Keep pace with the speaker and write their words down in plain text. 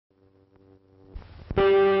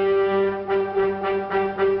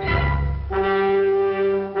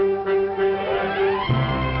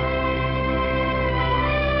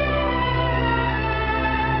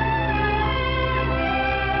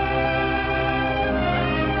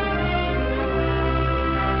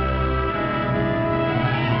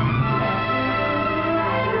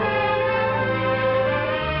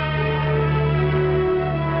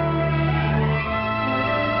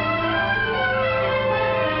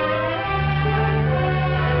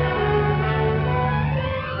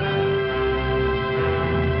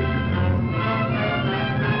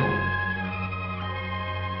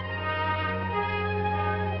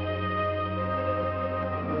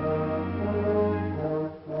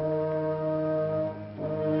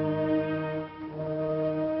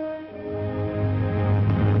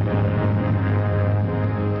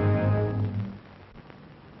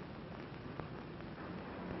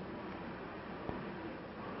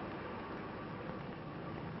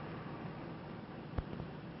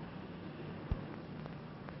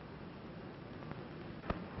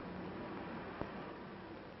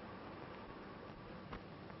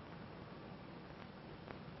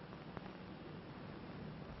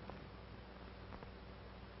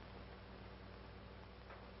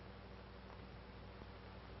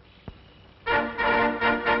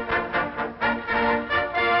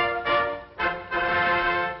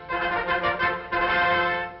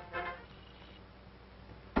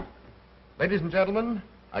Ladies and gentlemen,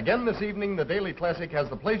 again this evening, the Daily Classic has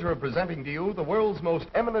the pleasure of presenting to you the world's most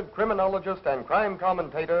eminent criminologist and crime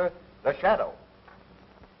commentator, The Shadow.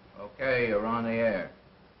 Okay, you're on the air.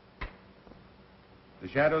 The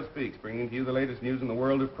Shadow speaks, bringing to you the latest news in the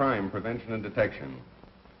world of crime, prevention, and detection.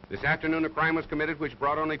 This afternoon, a crime was committed which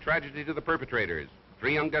brought only tragedy to the perpetrators.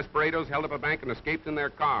 3 young desperados held up a bank and escaped in their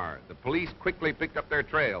car. The police quickly picked up their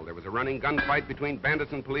trail. There was a running gunfight between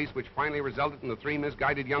bandits and police, which finally resulted in the 3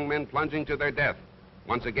 misguided young men plunging to their death.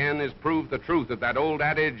 Once again is proved the truth of that old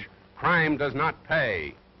adage, crime does not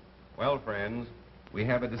pay. Well, friends, we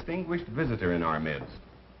have a distinguished visitor in our midst,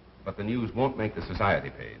 but the news won't make the society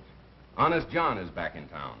page. Honest John is back in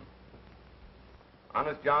town.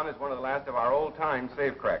 Honest John is one of the last of our old-time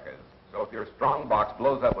safecrackers. So if your strong box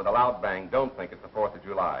blows up with a loud bang, don't think it's the 4th of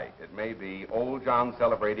July. It may be old John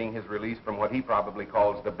celebrating his release from what he probably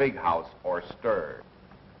calls the big house or stir.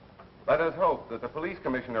 Let us hope that the police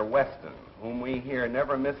commissioner Weston, whom we hear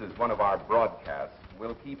never misses one of our broadcasts,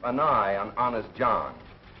 will keep an eye on Honest John.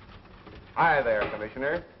 Hi there,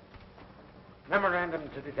 Commissioner. Memorandum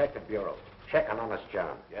to Detective Bureau. Check on Honest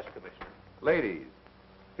John. Yes, Commissioner. Ladies,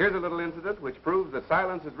 here's a little incident which proves that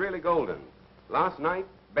silence is really golden. Last night,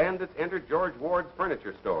 bandits entered George Ward's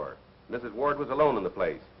furniture store. Mrs. Ward was alone in the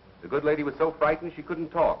place. The good lady was so frightened she couldn't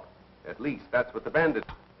talk. At least, that's what the bandits...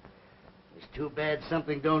 It's too bad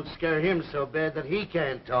something don't scare him so bad that he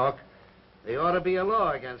can't talk. There ought to be a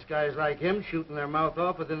law against guys like him shooting their mouth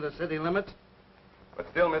off within the city limits. But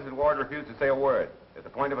still, Mrs. Ward refused to say a word. At the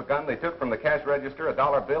point of a gun, they took from the cash register a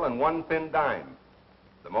 $1 bill and 1 thin dime.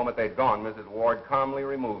 The moment they'd gone, Mrs. Ward calmly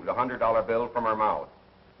removed a $100 bill from her mouth.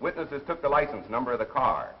 Witnesses took the license number of the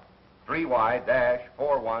car,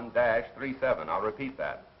 3Y-41-37. I'll repeat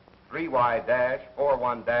that,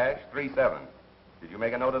 3Y-41-37. Did you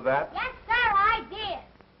make a note of that? Yes, sir, I did.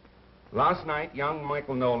 Last night, young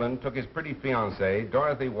Michael Nolan took his pretty fiancée,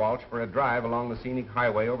 Dorothy Walsh, for a drive along the scenic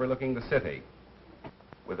highway overlooking the city.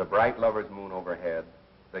 With a bright lover's moon overhead,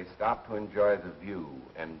 they stopped to enjoy the view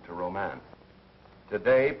and to romance.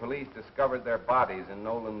 Today, police discovered their bodies in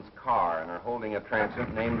Nolan's car and are holding a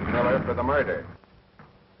transient named Miller for the murder.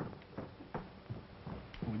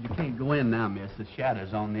 Well, you can't go in now, miss. The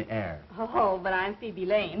Shadow's on the air. Oh, but I'm Phoebe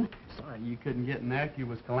Lane. Sorry you couldn't get in there if you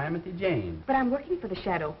was Calamity Jane. But I'm working for the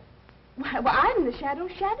Shadow. Well, I'm the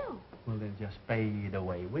Shadow's shadow. Well, then just fade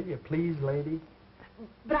away, will you, please, lady?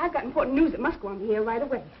 But I've got important news that must go on the air right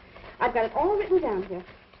away. I've got it all written down here.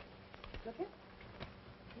 Look here.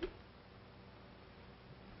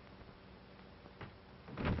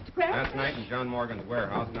 Last night in John Morgan's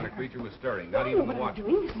warehouse, not a creature was stirring, not I even know the what I'm watchman.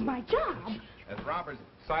 doing. This is my job. As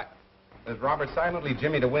Robert silently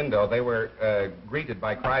jimmied a window, they were greeted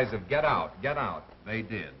by cries of, "Get out, get out." They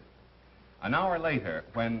did. An hour later,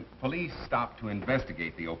 when police stopped to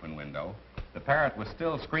investigate the open window, the parrot was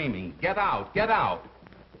still screaming, "Get out, get out."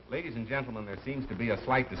 Ladies and gentlemen, there seems to be a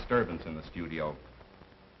slight disturbance in the studio.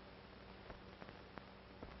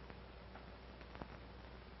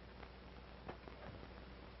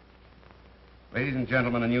 Ladies and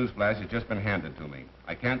gentlemen, a newsflash has just been handed to me.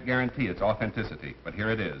 I can't guarantee its authenticity, but here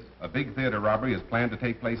it is. A big theater robbery is planned to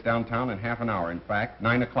take place downtown in half an hour. In fact,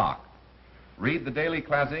 9 o'clock. Read the Daily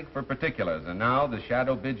Classic for particulars. And now, the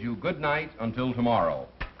Shadow bids you good night until tomorrow.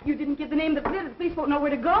 You didn't give the name of the theater. The police won't know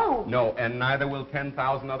where to go. No, and neither will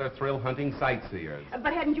 10,000 other thrill-hunting sightseers.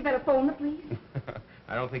 But hadn't you better phone the police?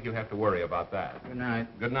 I don't think you have to worry about that. Good night.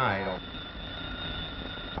 Good night. Oh.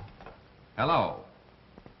 Hello.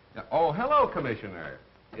 Oh, hello, Commissioner.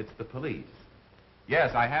 It's the police.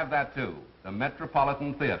 Yes, I have that, too. The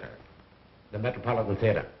Metropolitan Theater. The Metropolitan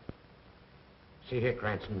Theater. See here,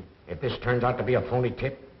 Cranston, if this turns out to be a phony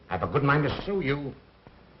tip, I have a good mind to sue you,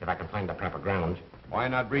 if I can find the proper grounds. Why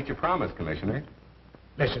not breach a promise, Commissioner?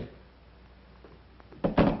 Listen.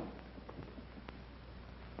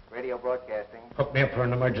 Radio broadcasting. Hook me up for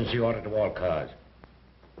an emergency order to all cars.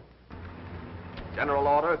 General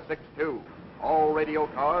Order 6-2. All radio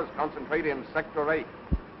cars concentrate in Sector 8.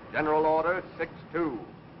 General Order 6-2.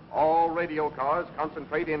 All radio cars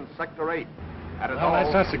concentrate in Sector 8. That is all. Well,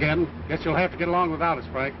 that's us again. Guess you'll have to get along without us,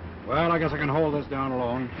 Frank. Well, I guess I can hold this down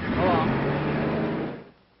alone. So long.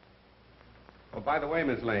 Oh, by the way,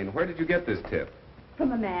 Miss Lane, where did you get this tip?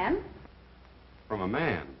 From a man. From a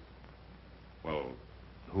man. Well,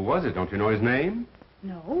 who was it? Don't you know his name?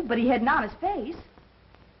 No, but he had an honest face.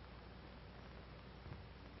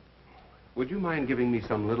 Would you mind giving me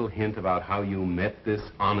some little hint about how you met this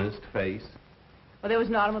honest face? Well, there was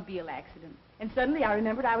an automobile accident. And suddenly I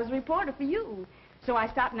remembered I was a reporter for you. So I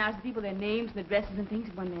stopped and asked the people their names and addresses and things.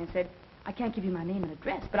 And one man said, I can't give you my name and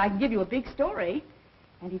address, but I can give you a big story.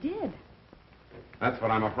 And he did. That's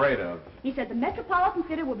what I'm afraid of. He said the Metropolitan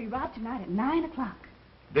Theater will be robbed tonight at 9 o'clock.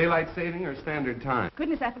 Daylight saving or standard time?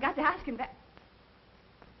 Goodness, I forgot to ask him that.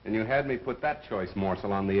 And you had me put that choice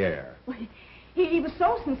morsel on the air. Well, he was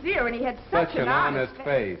so sincere, and he had such an honest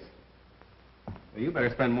face. Well, you better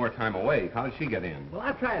spend more time awake. How did she get in? Well,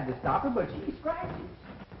 I tried to stop her, but she scratches.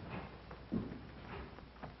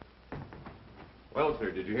 Well,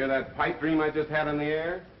 sir, did you hear that pipe dream I just had on the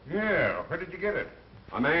air? Yeah, where did you get it?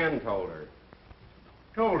 A man told her.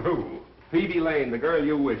 Told who? Phoebe Lane, the girl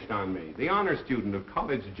you wished on me, the honor student of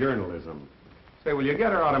college journalism. Say, will you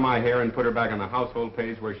get her out of my hair and put her back on the household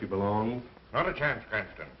page where she belongs? Not a chance,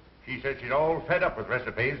 Cranston. She said she's all fed up with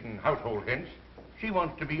recipes and household hints. She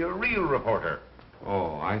wants to be a real reporter.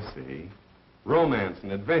 Oh, I see. Romance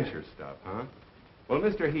and adventure stuff, huh? Well,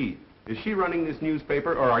 Mr. Heath, is she running this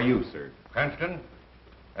newspaper, or are you, sir? Cranston,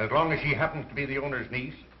 as long as she happens to be the owner's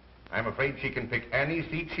niece, I'm afraid she can pick any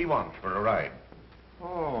seat she wants for a ride.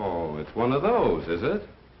 Oh, it's one of those, is it?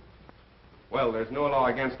 Well, there's no law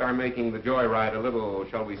against our making the joyride a little,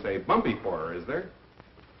 shall we say, bumpy for her, is there?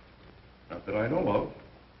 Not that I know of.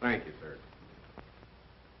 Thank you, sir.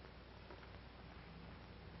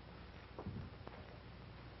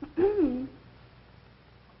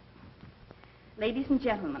 Ladies and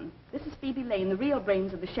gentlemen, this is Phoebe Lane, the real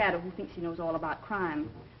brains of the shadow who thinks he knows all about crime.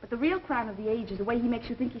 But the real crime of the age is the way he makes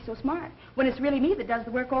you think he's so smart, when it's really me that does the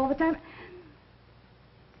work all the time.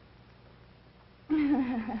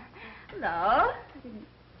 Hello. I didn't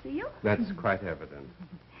see you. That's quite evident.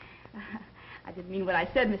 I didn't mean what I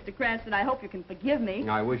said, Mr. Cranston. I hope you can forgive me.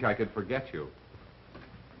 I wish I could forget you.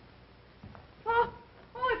 Oh,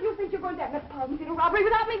 if you think you're going to have Metropolitan Theater robbery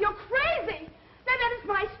without me, you're crazy. That is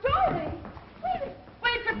my story.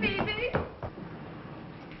 Wait for Phoebe.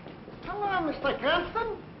 Hello, Mr.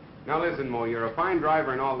 Cranston. Now listen, Mo, you're a fine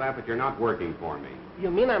driver and all that, but you're not working for me.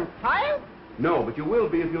 You mean I'm fired? No, but you will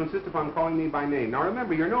be if you insist upon calling me by name. Now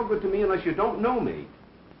remember, you're no good to me unless you don't know me.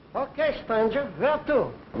 Okay, stranger. Where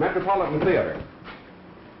to? Metropolitan Theater.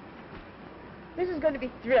 This is going to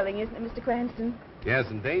be thrilling, isn't it, Mr. Cranston? Yes,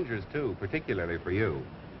 and dangerous, too, particularly for you.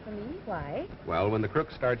 For me? Why? Well, when the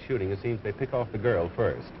crooks start shooting, it seems they pick off the girl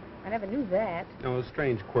first. I never knew that. No, a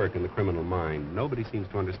strange quirk in the criminal mind. Nobody seems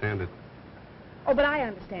to understand it. Oh, but I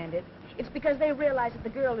understand it. It's because they realize that the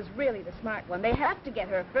girl is really the smart one. They have to get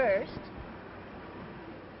her first.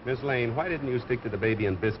 Miss Lane, why didn't you stick to the baby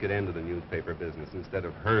and biscuit end of the newspaper business instead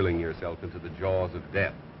of hurling yourself into the jaws of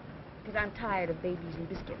death? Because I'm tired of babies and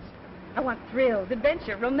biscuits. I want thrills,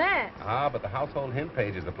 adventure, romance. Ah, but the household hint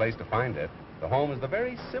page is the place to find it. The home is the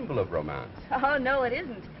very symbol of romance. Oh, no, it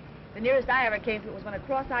isn't. The nearest I ever came to it was when a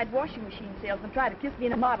cross-eyed washing machine salesman tried to kiss me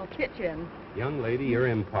in a model kitchen. Young lady, you're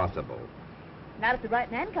impossible. Not if the right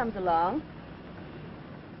man comes along.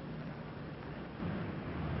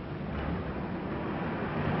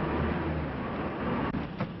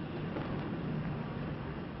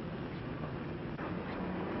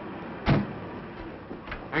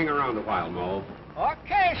 Hang around a while, Mo.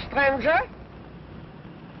 Okay, stranger.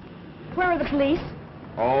 Where are the police?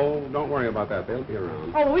 Oh, don't worry about that. They'll be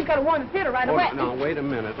around. Oh, well, we've got to warn the theater right away. No, wait a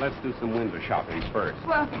minute. Let's do some window shopping first.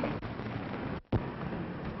 Well,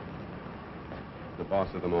 The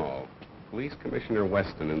boss of them all. Police Commissioner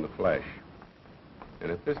Weston in the flesh.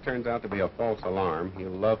 And if this turns out to be a false alarm,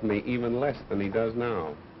 he'll love me even less than he does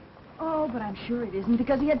now. oh, but I'm sure it isn't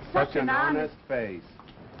because he had such an honest face.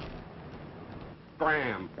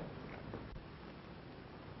 Scram.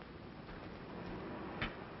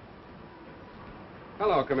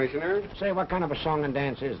 Hello, Commissioner. Say, what kind of a song and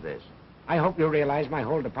dance is this? I hope you realize my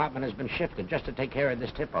whole department has been shifted just to take care of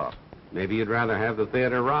this tip-off. Maybe you'd rather have the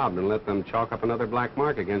theater robbed and let them chalk up another black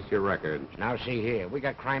mark against your record. Now, see here. We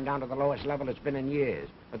got crime down to the lowest level it's been in years.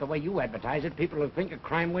 But the way you advertise it, people will think a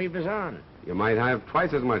crime wave is on. You might have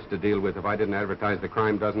twice as much to deal with if I didn't advertise the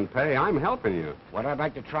crime doesn't pay. I'm helping you. Well, I'd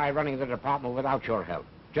like to try running the department without your help,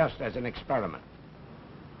 just as an experiment.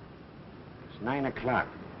 It's 9 o'clock.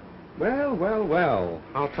 Well, well, well.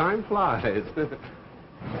 How time flies.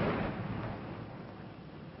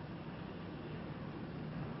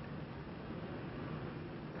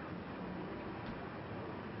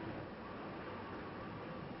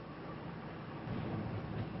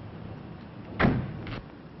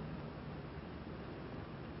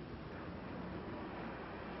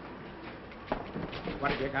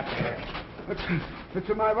 What have you got there? It's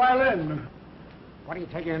my violin. What are you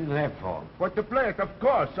taking in there for? For to play it, of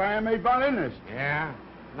course. I am a violinist. Yeah?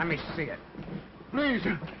 Let me see it. Please,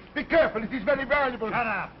 be careful. It is very valuable. Shut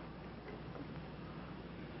up.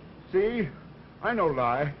 See? I no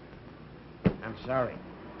lie. I'm sorry.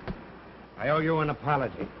 I owe you an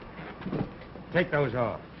apology. Take those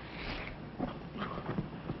off.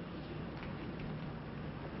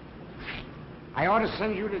 I ought to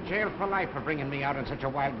send you to jail for life for bringing me out on such a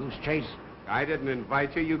wild goose chase. I didn't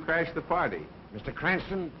invite you. You crashed the party. Mr.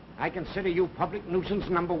 Cranston, I consider you public nuisance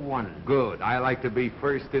number 1. Good. I like to be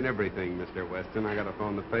first in everything, Mr. Weston. I got to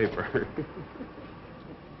phone the paper.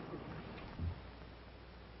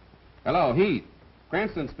 Hello, Heath.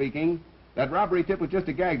 Cranston speaking. That robbery tip was just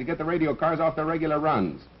a gag to get the radio cars off their regular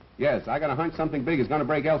runs. Yes, I got a hunch something big is going to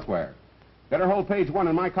break elsewhere. Better hold page 1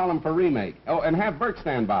 in my column for remake. Oh, and have Bert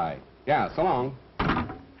stand by. Yeah, so long.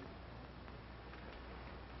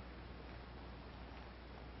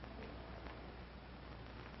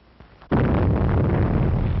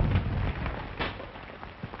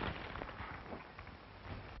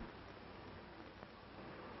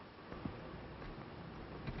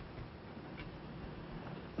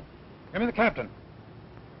 Give me the captain.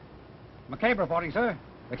 McCabe reporting, sir.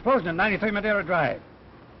 Explosion in 93 Madeira Drive.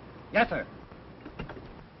 Yes, sir.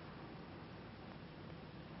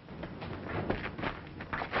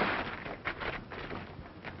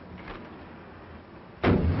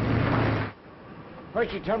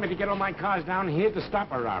 First you tell me to get all my cars down here to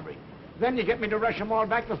stop a robbery. Then you get me to rush them all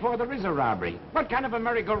back before there is a robbery. What kind of a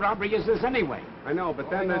merry-go-robbery is this anyway? I know, but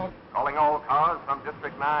then the... Calling all cars from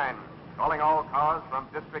District 9. Calling all cars from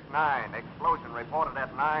District 9. Explosion reported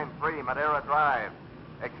at 9-3 Madeira Drive.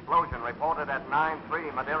 Explosion reported at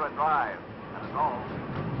 9-3 Madeira Drive. That's all.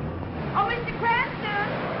 Oh, Mr. Cranston!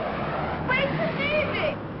 Wait to see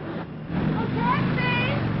me! Oh, taxi!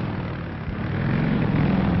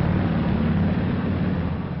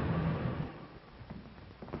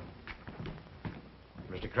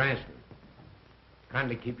 Mr. Cranston,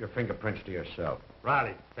 kindly keep your fingerprints to yourself.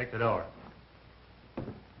 Riley, take the door.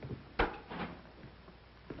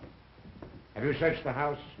 Have you searched the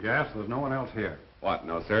house? Yes, there's no one else here. What,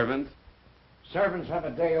 no servants? Servants have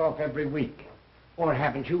a day off every week. Or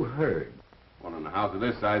haven't you heard? Well, in a house of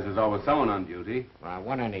this size, there's always someone on duty. Well, I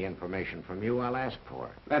want any information from you, I'll ask for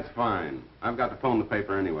it. That's fine. I've got to phone the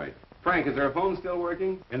paper anyway. Frank, is there a phone still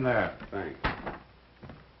working? In there. Thanks.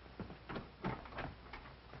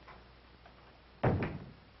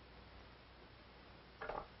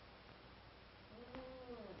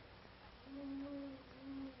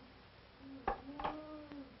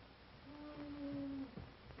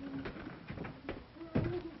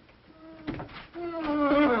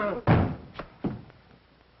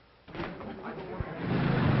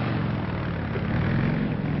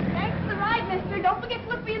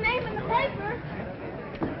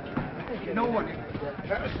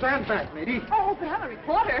 Stand back, lady. Oh, but I'm a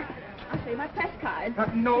reporter. I'll say my press card.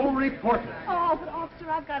 No reporter. Oh, but officer,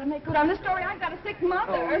 I've got to make good on this story. I've got a sick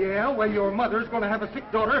mother. Oh, yeah? Well, your mother's going to have a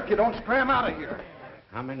sick daughter if you don't scram out of here.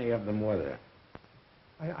 How many of them were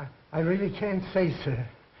there? I really can't say, sir.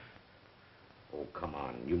 Oh, come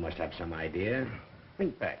on. You must have some idea.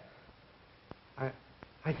 Think back.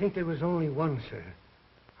 I think there was only one, sir.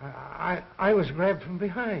 I was grabbed from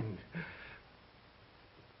behind.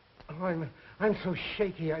 Oh, I'm so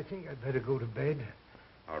shaky, I think I'd better go to bed.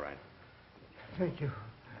 All right. Thank you.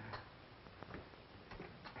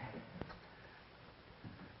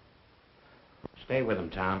 Stay with him,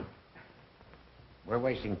 Tom. We're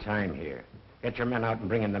wasting time here. Get your men out and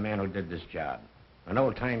bring in the man who did this job. An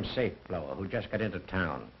old-time safe blower who just got into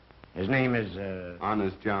town. His name is,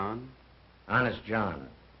 Honest John? Honest John.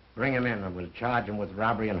 Bring him in and we'll charge him with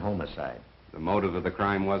robbery and homicide. The motive of the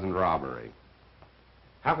crime wasn't robbery.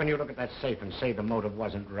 How can you look at that safe and say the motive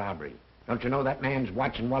wasn't robbery? Don't you know that man's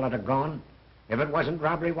watch and wallet are gone? If it wasn't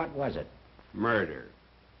robbery, what was it? Murder.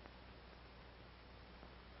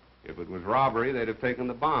 If it was robbery, they'd have taken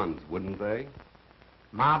the bonds, wouldn't they?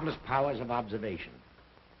 Marvelous powers of observation.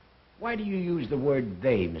 Why do you use the word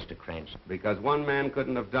they, Mr. Cranston? Because one man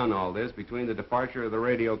couldn't have done all this between the departure of the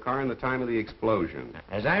radio car and the time of the explosion.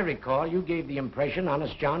 As I recall, you gave the impression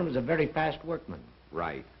Honest John was a very fast workman.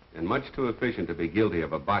 Right. And much too efficient to be guilty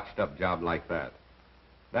of a botched-up job like that.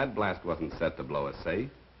 That blast wasn't set to blow a safe.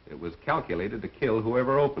 It was calculated to kill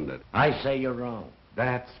whoever opened it. I say you're wrong.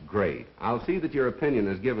 That's great. I'll see that your opinion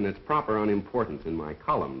is given its proper unimportance in my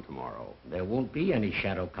column tomorrow. There won't be any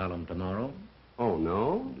shadow column tomorrow. Oh,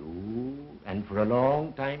 no? No, and for a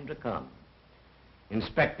long time to come.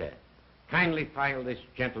 Inspector, kindly file this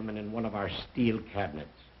gentleman in one of our steel cabinets.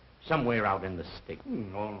 Somewhere out in the stick.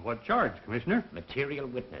 On what charge, Commissioner? Material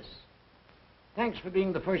witness. Thanks for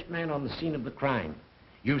being the first man on the scene of the crime.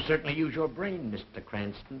 You certainly use your brain, Mr.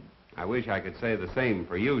 Cranston. I wish I could say the same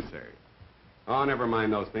for you, sir. Oh, never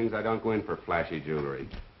mind those things. I don't go in for flashy jewelry.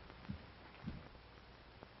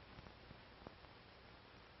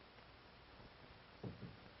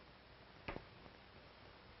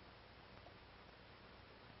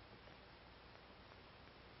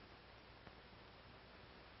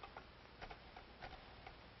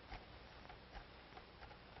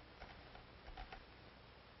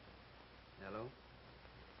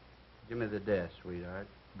 Give me the desk, sweetheart.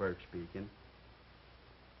 Burke speaking.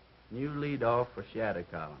 New lead off for Shadow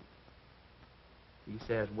column. He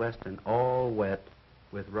says Weston all wet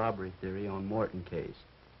with robbery theory on Morton case.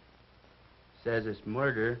 Says it's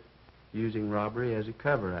murder using robbery as a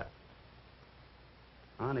cover-up.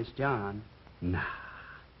 Honest John, nah.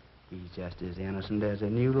 He's just as innocent as a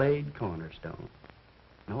new laid cornerstone.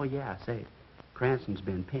 Oh, yeah, I say, Cranston's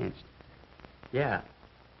been pinched. Yeah,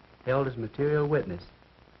 held as material witness.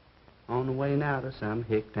 On the way now to some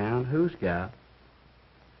hick-town hoosgow.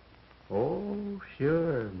 Oh,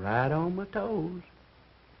 sure, right on my toes.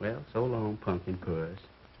 Well, so long, pumpkin puss.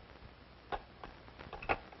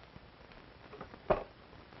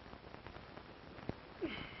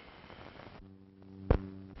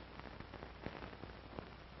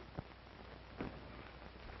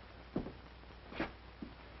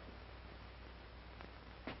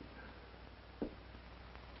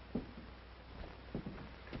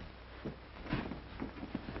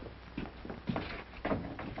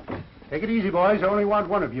 Take it easy, boys. I only want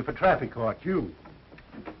one of you for traffic court. You.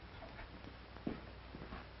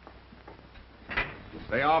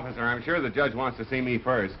 Say, officer, I'm sure the judge wants to see me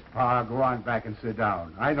first. Ah, go on back and sit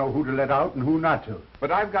down. I know who to let out and who not to.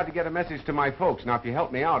 But I've got to get a message to my folks. Now, if you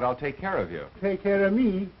help me out, I'll take care of you. Take care of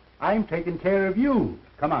me? I'm taking care of you.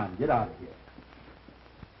 Come on, get out of here.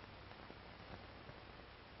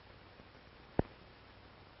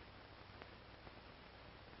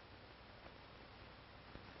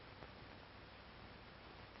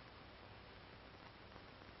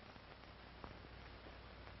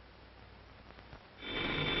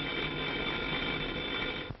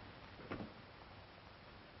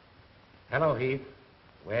 Hello, Heath.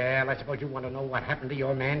 Well, I suppose you want to know what happened to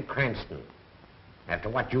your man, Cranston. After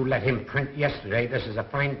what you let him print yesterday, this is a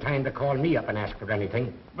fine time to call me up and ask for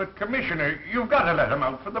anything. But, Commissioner, you've got to let him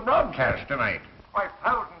out for the broadcast tonight. Why,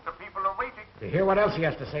 thousands of people are waiting. To hear what else he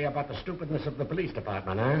has to say about the stupidness of the police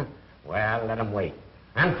department, huh? Well, let him wait.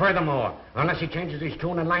 And furthermore, unless he changes his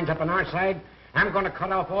tune and lines up on our side, I'm going to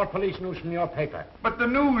cut off all police news from your paper. But the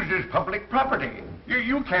news is public property.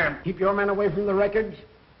 You can't... Keep your men away from the records?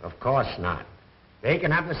 Of course not. They can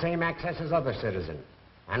have the same access as other citizens.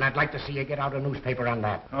 And I'd like to see you get out a newspaper on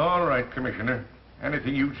that. All right, Commissioner.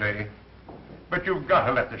 Anything you say. But you've got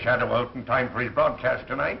to let the Shadow out in time for his broadcast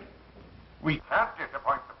tonight. We can't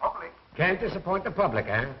disappoint the public. Can't disappoint the public,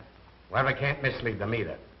 huh? Well, we can't mislead them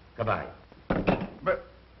either. Goodbye. But...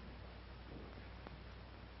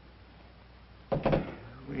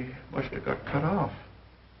 we must have got cut off.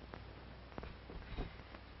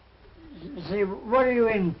 Say, what are you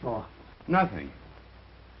in for? Nothing.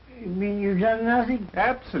 You mean you've done nothing?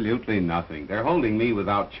 Absolutely nothing. They're holding me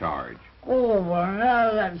without charge. Oh, well,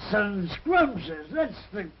 now that's some scrumptious. That's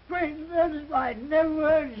the greatest. I never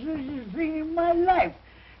heard such a thing in my life.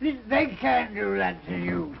 They can't do that to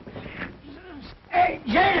you. Hey,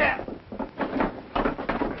 jailer!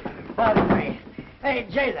 Pardon me. Hey,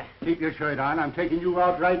 jailer. Keep your shirt on. I'm taking you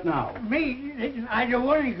out right now. Me? I don't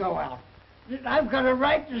want to go out. I've got a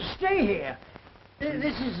right to stay here.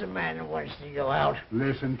 This is the man who wants to go out.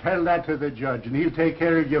 Listen, tell that to the judge, and he'll take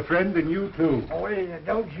care of your friend and you, too. Oh,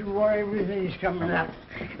 don't you worry. Everything's coming out.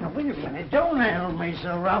 Now, wait a minute. Don't handle me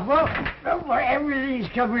so rough. Oh, don't worry. Everything's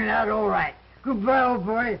coming out all right. Goodbye, old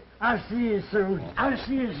boy. I'll see you soon. I'll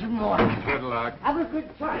see you some more. Good luck. Have a good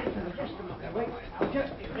time. Just a minute. Wait. I'll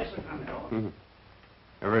just be listening.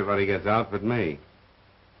 Everybody gets out but me.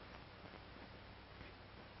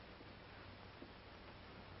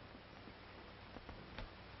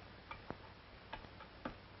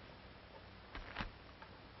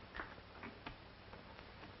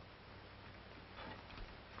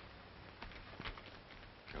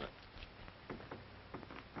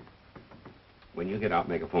 When you get out,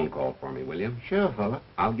 make a phone call for me, will you? Sure, fella.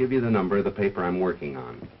 I'll give you the number of the paper I'm working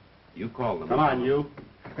on. You call them. Come on, you.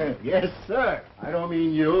 Yes, sir. I don't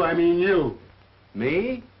mean you, I mean you.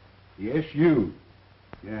 Me? Yes, you.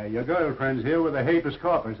 Yeah, your girlfriend's here with a habeas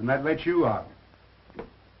corpus, and that lets you out.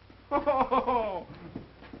 Oh,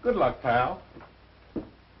 good luck, pal.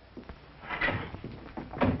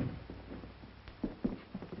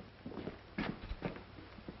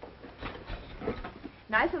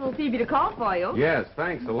 Nice little Phoebe to call for you. Yes,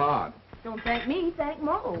 thanks a lot. Don't thank me, thank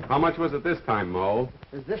Mo. How much was it this time, Mo?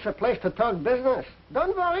 Is this a place to talk business?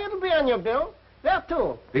 Don't worry, it'll be on your bill. There,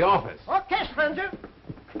 too. The office. Okay, stranger.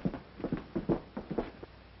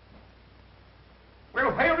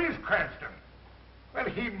 Well, where is Cranston? Well,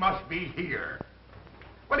 he must be here.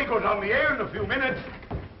 Well, he goes on the air in a few minutes.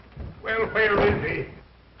 Well, where is he?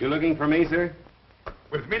 You looking for me, sir?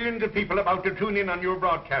 With millions of people about to tune in on your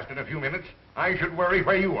broadcast in a few minutes, I should worry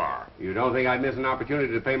where you are. You don't think I'd miss an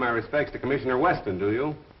opportunity to pay my respects to Commissioner Weston, do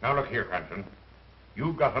you? Now look here, Cranston.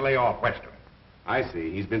 You've got to lay off Weston. I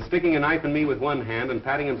see. He's been sticking a knife in me with one hand and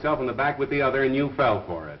patting himself in the back with the other, and you fell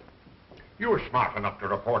for it. You're smart enough to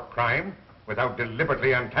report crime without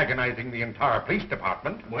deliberately antagonizing the entire police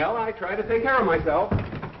department. Well, I try to take care of myself.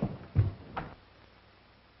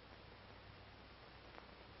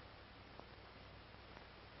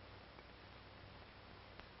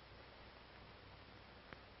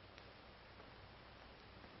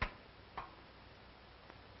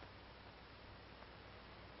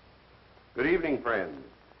 Good evening, friends.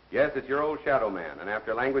 Yes, it's your old Shadow Man, and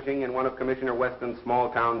after languishing in one of Commissioner Weston's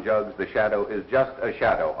small-town jugs, the Shadow is just a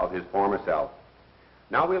shadow of his former self.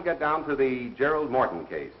 Now we'll get down to the Gerald Morton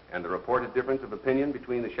case and the reported difference of opinion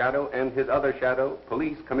between the Shadow and his other Shadow,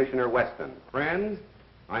 Police Commissioner Weston. Friends,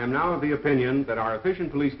 I am now of the opinion that our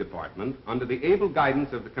efficient police department, under the able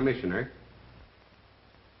guidance of the Commissioner,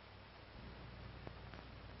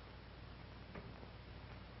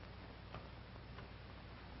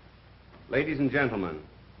 Ladies and gentlemen,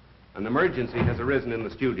 an emergency has arisen in the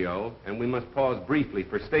studio, and we must pause briefly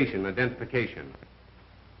for station identification.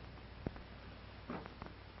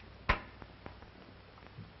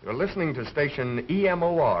 You're listening to station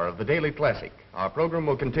EMOR of the Daily Classic. Our program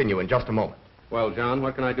will continue in just a moment. Well, John,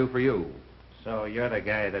 what can I do for you? So you're the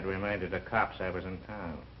guy that reminded the cops I was in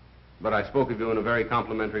town. But I spoke of you in a very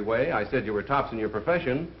complimentary way. I said you were tops in your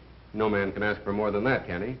profession. No man can ask for more than that,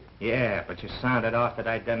 can he? Yeah, but you sounded off that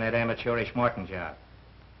I'd done that amateurish Morton job.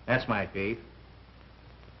 That's my beef.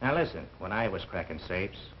 Now listen, when I was cracking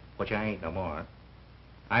safes, which I ain't no more,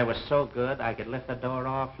 I was so good I could lift the door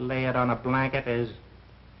off, lay it on a blanket as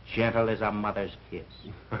gentle as a mother's kiss.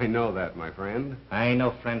 I know that, my friend. I ain't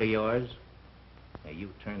no friend of yours. Now,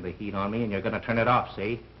 you turned the heat on me, and you're going to turn it off,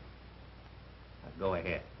 see? Now, go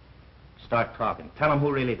ahead. Start talking. Tell them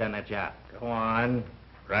who really done that job. Go on.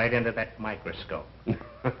 Right into that microscope.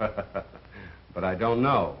 But I don't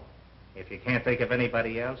know. If you can't think of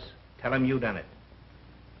anybody else, tell them you done it.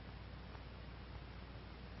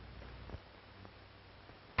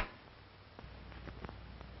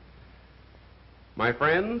 My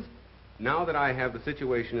friends, now that I have the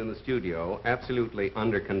situation in the studio absolutely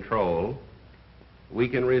under control, we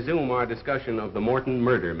can resume our discussion of the Morton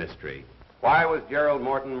murder mystery. Why was Gerald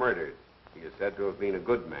Morton murdered? He is said to have been a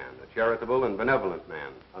good man, a charitable and benevolent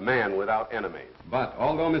man, a man without enemies. But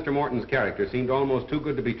although Mr. Morton's character seemed almost too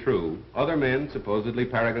good to be true, other men, supposedly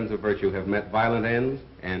paragons of virtue, have met violent ends,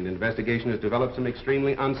 and investigation has developed some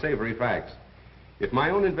extremely unsavory facts. If my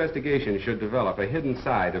own investigation should develop a hidden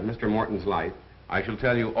side of Mr. Morton's life, I shall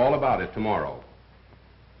tell you all about it tomorrow.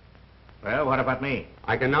 Well, what about me?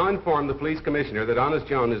 I can now inform the police commissioner that Honest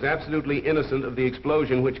John is absolutely innocent of the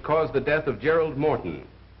explosion which caused the death of Gerald Morton.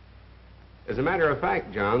 As a matter of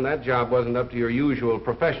fact, John, that job wasn't up to your usual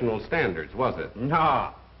professional standards, was it? No.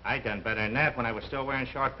 I done better than that when I was still wearing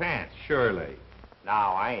short pants. Surely.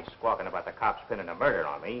 Now, I ain't squawking about the cops pinning a murder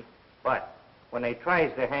on me, but when they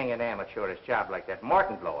tries to hang an amateurish job like that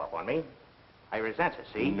Morton blow up on me, I resent it,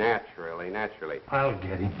 see? Naturally. I'll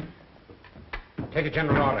get him. Take a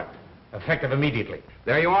general order. Effective immediately.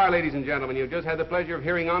 There you are, ladies and gentlemen. You just had the pleasure of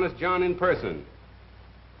hearing Honest John in person.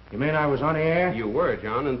 You mean I was on the air? You were,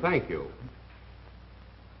 John, and thank you.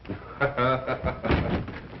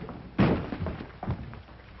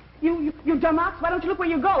 You dumb ox, why don't you look where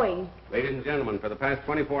you're going? Ladies and gentlemen, for the past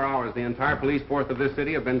 24 hours, the entire police force of this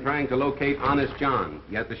city have been trying to locate Honest John.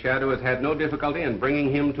 Yet the Shadow has had no difficulty in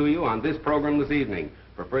bringing him to you on this program this evening.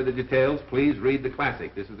 For further details, please read the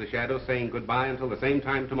classic. This is the Shadow saying goodbye until the same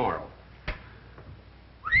time tomorrow.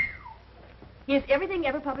 Here's everything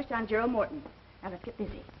ever published on Gerald Morton. Now, let's get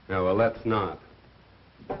busy. No, well, let's not.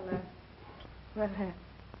 Well,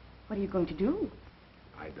 what are you going to do?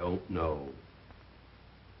 I don't know.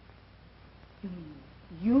 You mean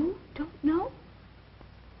you don't know?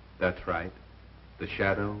 That's right. The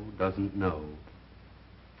Shadow doesn't know.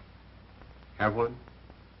 Have one?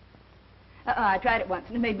 I tried it once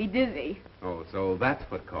and it made me dizzy. Oh, so that's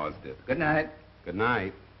what caused it. Good night. Good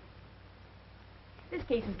night. This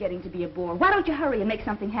case is getting to be a bore. Why don't you hurry and make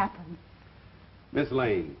something happen? Miss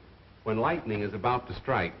Lane, when lightning is about to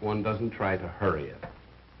strike, one doesn't try to hurry it.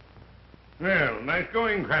 Well, nice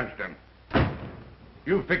going, Cranston.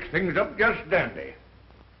 You fixed things up just dandy.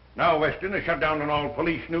 Now Weston is shut down on all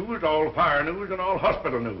police news, all fire news, and all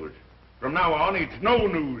hospital news. From now on, it's no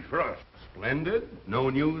news for us. Splendid. No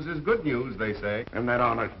news is good news, they say. And that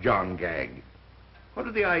Honest John gag. What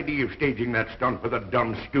is the idea of staging that stunt with a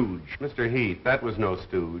dumb stooge? Mr. Heath, that was no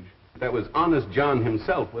stooge. That was Honest John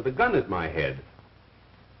himself with a gun at my head.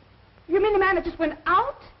 You mean the man that just went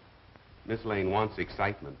out? Miss Lane wants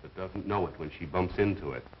excitement, but doesn't know it when she bumps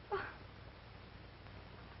into it.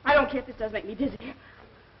 I don't care if this does make me dizzy.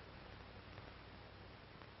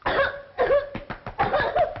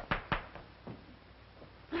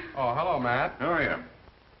 Oh, hello, Matt. How are you?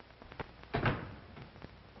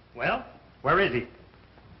 Well, where is he?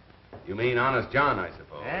 You mean Honest John, I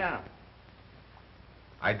suppose? Yeah.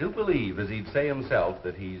 I do believe, as he'd say himself,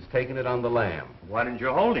 that he's taken it on the lam. Why didn't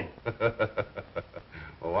you hold him?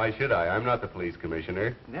 Well, why should I? I'm not the police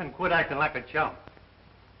commissioner. Then quit acting like a chump.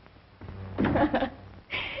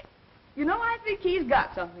 You know, I think he's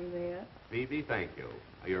got something there. Phoebe, thank you.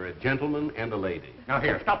 You're a gentleman and a lady. Now,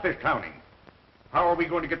 here, stop this clowning. How are we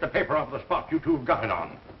going to get the paper off the spot you two have got it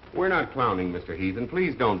on? We're not clowning, Mr. Heath, and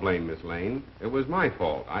please don't blame Miss Lane. It was my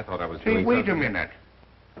fault. I thought I was Say, doing wait something. a minute.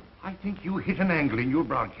 I think you hit an angle in your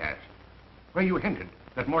broadcast where you hinted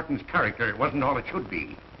that Morton's character wasn't all it should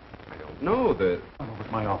be. I don't know the... Oh,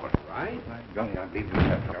 it's my office. Right? Johnny, I believe you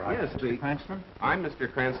said all right. Yes, Mr. Cranston? I'm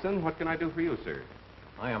Mr. Cranston. What can I do for you, sir?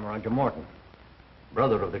 I am Roger Morton,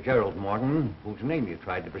 brother of the Gerald Morton, whose name you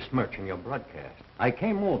tried to besmirch in your broadcast. I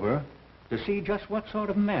came over to see just what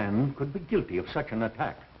sort of man could be guilty of such an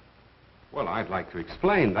attack. Well, I'd like to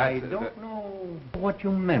explain that. I don't know what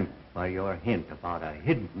you meant by your hint about a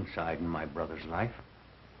hidden side in my brother's life.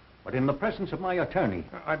 But in the presence of my attorney...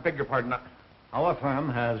 I beg your pardon. Our firm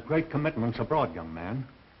has great commitments abroad, young man.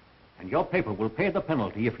 And your paper will pay the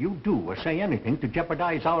penalty if you do or say anything to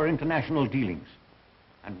jeopardize our international dealings.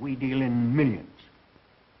 And we deal in millions.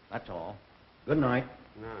 That's all. Good night.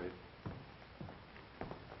 Nice.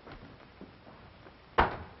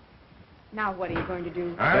 Now what are you going to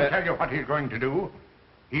do? I'll tell you what he's going to do.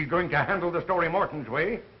 He's going to handle the story Morton's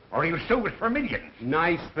way, or he'll sue us for millions.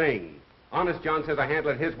 Nice thing. Honest John says I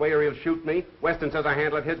handle it his way or he'll shoot me. Weston says I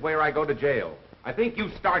handle it his way or I go to jail. I think you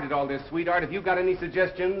started all this, sweetheart. Have you got any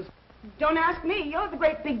suggestions? Don't ask me. You're the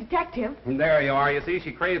great big detective. There you are. You see,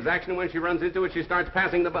 she craves action, and when she runs into it, she starts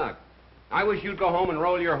passing the buck. I wish you'd go home and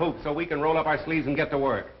roll your hoops so we can roll up our sleeves and get to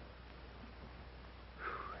work.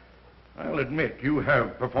 I'll admit you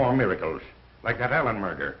have performed miracles, like that Allen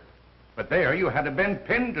murder. But there you had a bent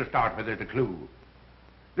pin to start with as a clue.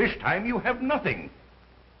 This time you have nothing.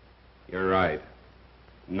 You're right.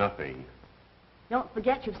 Nothing. Don't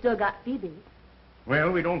forget you've still got Phoebe.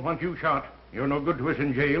 Well, we don't want you shot. You're no good to us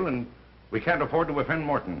in jail, and we can't afford to offend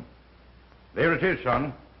Morton. There it is,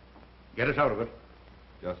 son. Get us out of it.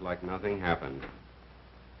 Just like nothing happened.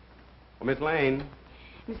 Well, Miss Lane.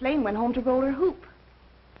 Miss Lane went home to roll her hoop.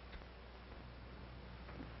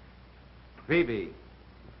 Phoebe.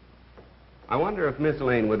 I wonder if Miss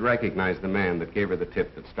Lane would recognize the man that gave her the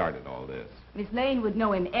tip that started all this. Miss Lane would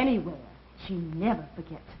know him anywhere. She never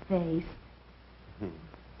forgets a face.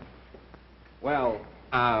 Well,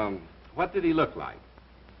 what did he look like?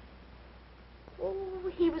 Oh,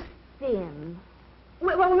 he was thin.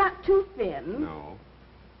 Well, not too thin. No.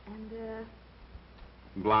 And,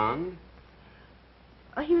 Blonde?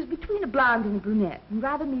 he was between a blonde and a brunette, and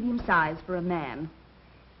rather medium-sized for a man.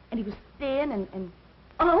 And he was thin and...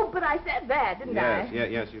 Oh, but I said that, didn't I?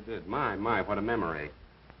 Yes, you did. My, what a memory.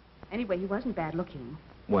 Anyway, he wasn't bad-looking.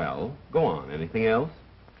 Well, go on. Anything else?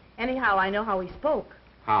 Anyhow, I know how he spoke.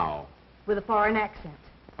 How? With a foreign accent.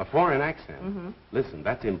 A foreign accent? Mm-hmm. Listen,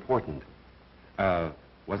 that's important.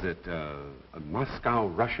 Was it a Moscow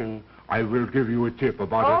Russian? I will give you a tip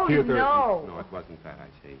about a theater... No. No, it wasn't that,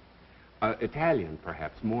 I see. Italian,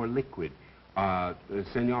 perhaps, more liquid.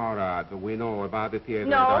 Senora, we know about the theater.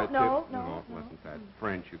 No, it wasn't that.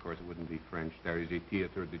 French, of course, it wouldn't be French. There is a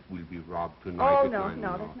theater that will be robbed tonight. Oh, no,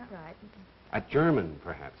 that's not right. German,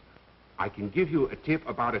 perhaps. I can give you a tip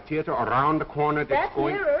about a theater around the corner that's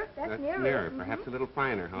going... That's nearer. nearer. Perhaps a little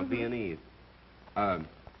finer, huh? Viennese.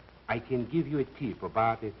 I can give you a tip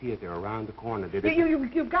about a theater around the corner that...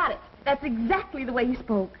 You've got it. That's exactly the way he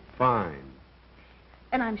spoke. Fine.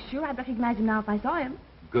 And I'm sure I'd recognize him now if I saw him.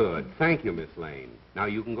 Good. Thank you, Miss Lane. Now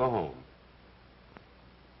you can go home.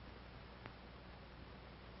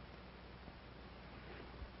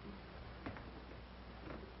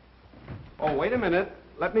 Oh, wait a minute.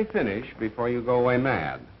 Let me finish before you go away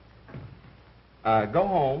mad. Go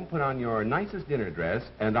home, put on your nicest dinner dress,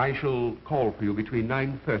 and I shall call for you between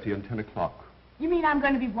 9:30 and 10 o'clock. You mean I'm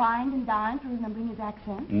going to be wined and dined for remembering his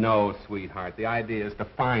accent? No, sweetheart. The idea is to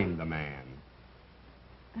find the man.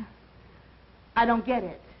 I don't get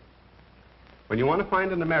it. When you want to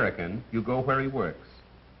find an American, you go where he works.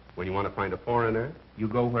 When you want to find a foreigner, you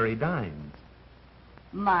go where he dines.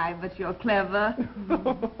 My, but you're clever.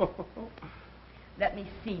 Let me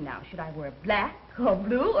see now. Should I wear black or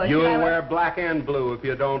blue, or You'll wear black and blue if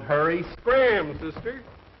you don't hurry. Scram, sister.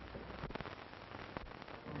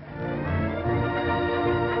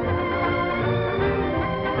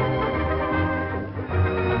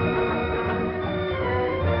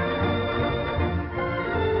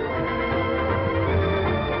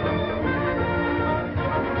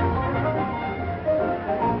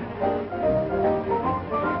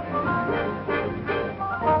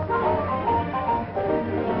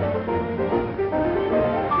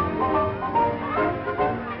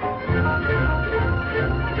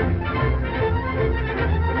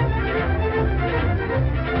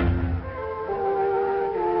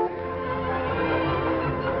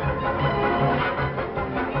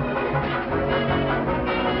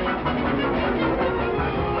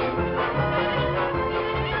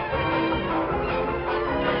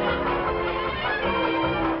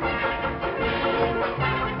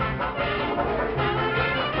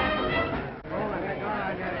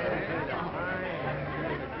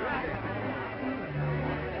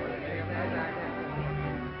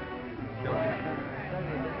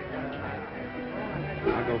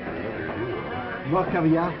 More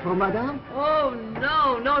caviar for madame? Oh,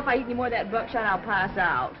 no. No, if I eat any more of that buckshot, I'll pass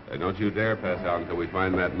out. Don't you dare pass out until we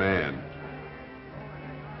find that man.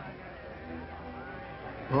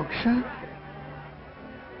 Buckshot?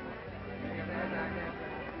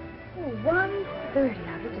 Oh, 1:30.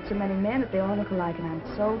 I've looked at so many men that they all look alike, and I'm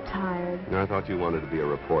so tired. I thought you wanted to be a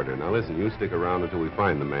reporter. Now, listen, you stick around until we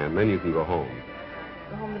find the man, then you can go home.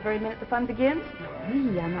 Go home the very minute the fun begins? Not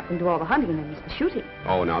me. I'm not going to do all the hunting and then miss the shooting.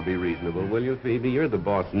 Oh, now be reasonable, will you, Phoebe? You're the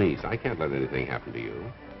boss niece. I can't let anything happen to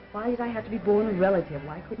you. Why did I have to be born a relative?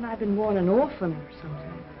 Why couldn't I have been born an orphan or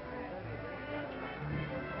something?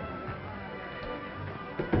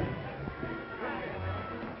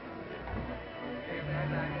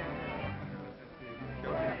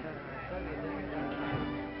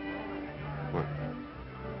 What?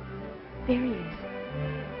 There he is.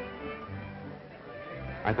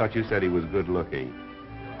 I thought you said he was good looking.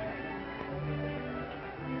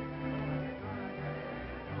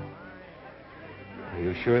 Are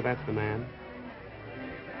you sure that's the man?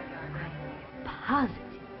 Positive.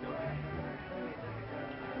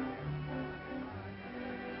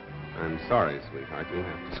 I'm sorry, sweetheart. You'll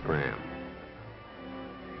have to scram.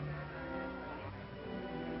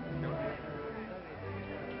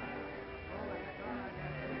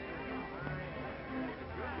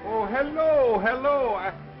 Oh,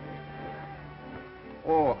 hello.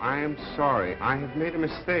 Oh, I am sorry. I have made a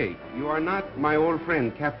mistake. You are not my old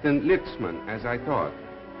friend, Captain Litzman, as I thought.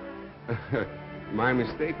 My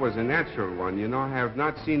mistake was a natural one. You know, I have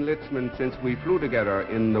not seen Litzman since we flew together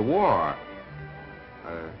in the war.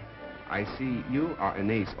 I see you are an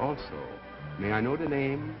ace also. May I know the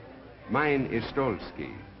name? Mine is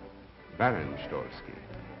Stolsky, Baron Stolsky.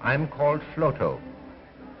 I'm called Floto.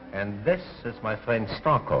 And this is my friend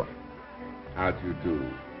Starkov. How do you do?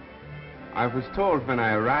 I was told when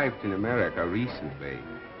I arrived in America recently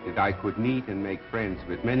that I could meet and make friends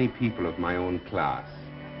with many people of my own class.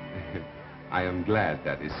 I am glad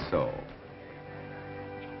that is so.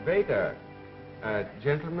 Waiter,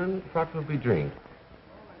 gentlemen, what will we drink?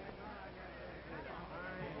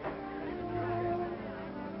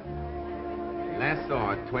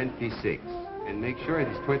 Lasso 26. And make sure it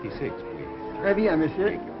is 26, please. Très bien,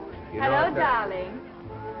 monsieur. You know Hello, what, darling.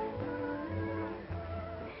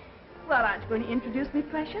 Well, aren't you going to introduce me,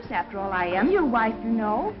 precious? After all, I am your wife, you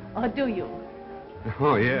know. Or do you?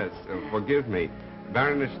 Oh, yes. Forgive me.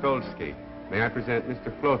 Baroness Stolsky. May I present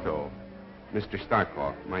Mr. Floto, Mr.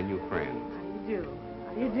 Starkov, my new friend. How do you do?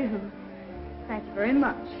 How do you do? Thank you very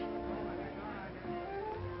much.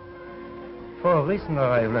 For a recent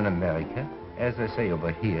arrival in America, as I say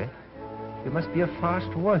over here, you must be a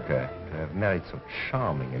fast worker to have married so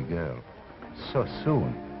charming a girl so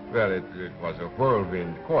soon. Well, it was a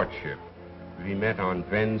whirlwind courtship. We met on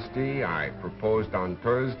Wednesday, I proposed on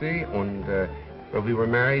Thursday, and well, we were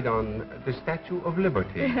married on the Statue of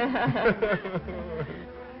Liberty.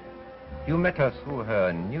 You met her through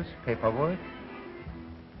her newspaper work?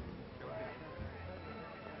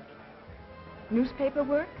 Newspaper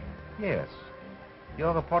work? Yes. You're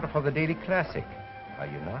a reporter for the Daily Classic, are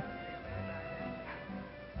you not?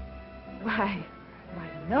 Why,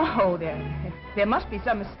 no, there must be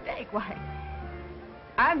some mistake. Why,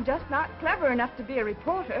 I'm just not clever enough to be a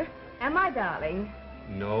reporter, am I, darling?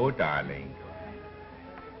 No, darling.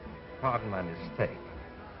 Pardon my mistake.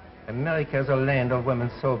 America is a land of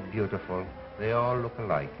women so beautiful. They all look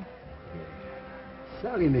alike.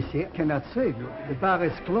 Sorry, monsieur, cannot save you. The bar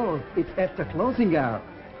is closed. It's after closing hour.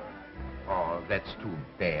 Oh, that's too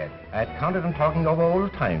bad. I had counted on talking over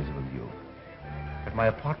old times with you. But my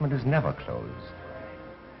apartment is never closed.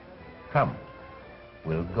 Come,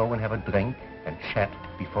 we'll go and have a drink and chat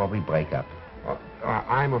before we break up.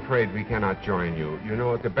 I'm afraid we cannot join you. You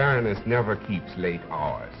know, the Baroness never keeps late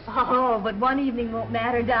hours. Oh, but one evening won't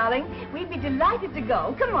matter, darling. We'd be delighted to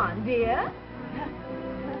go. Come on, dear.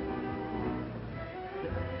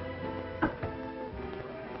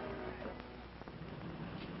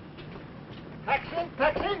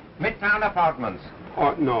 Taxi? Midtown Apartments.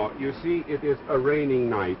 Oh, no. You see, it is a raining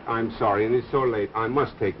night. I'm sorry, and it's so late. I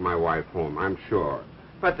must take my wife home, I'm sure.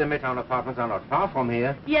 But the Midtown Apartments are not far from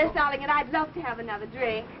here. Yes, darling, and I'd love to have another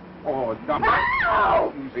drink. Oh, darling.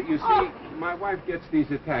 Oh! You see, my wife gets these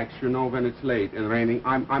attacks, you know, when it's late and raining.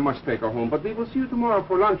 I must take her home, but we will see you tomorrow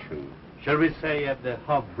for luncheon. Shall we say at the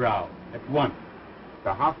Hofbrau at 1?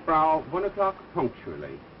 The Hofbrau, 1 o'clock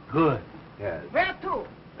punctually. Good. Yes. Where to?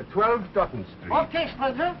 12 Dutton Street. Okay,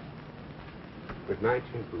 stranger. Good night,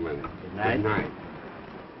 gentlemen. Good night. Good night.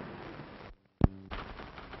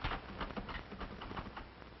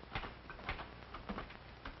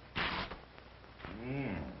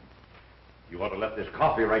 You ought to let this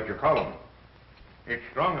coffee write your column. It's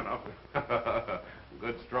strong enough.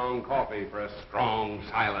 Good strong coffee for a strong,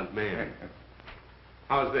 silent man.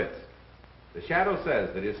 How's this? The Shadow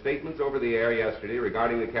says that his statements over the air yesterday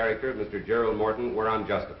regarding the character of Mr. Gerald Morton were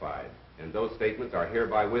unjustified, and those statements are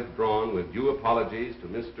hereby withdrawn with due apologies to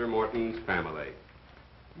Mr. Morton's family.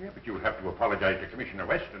 Yeah, but you'll have to apologize to Commissioner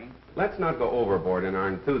Weston. Let's not go overboard in our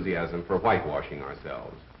enthusiasm for whitewashing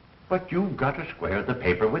ourselves. But you've got to square the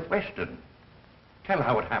paper with Weston. Tell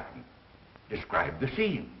how it happened. Describe the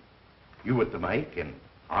scene. You with the mic and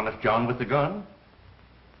Honest John with the gun.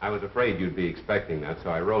 I was afraid you'd be expecting that, so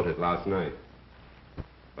I wrote it last night.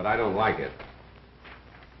 But I don't like it.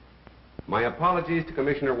 My apologies to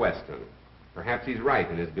Commissioner Weston. Perhaps he's right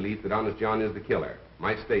in his belief that Honest John is the killer.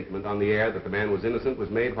 My statement on the air that the man was innocent was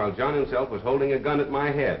made while John himself was holding a gun at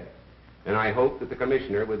my head. And I hope that the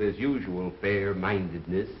Commissioner, with his usual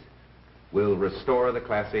fair-mindedness, will restore the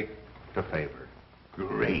classic to favor.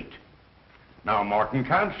 Great. Now Morton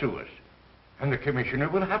can't sue us. And the Commissioner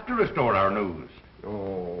will have to restore our news.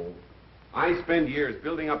 Oh, I spend years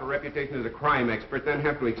building up a reputation as a crime expert, then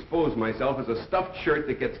have to expose myself as a stuffed shirt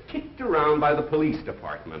that gets kicked around by the police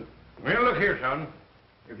department. Well, look here, son.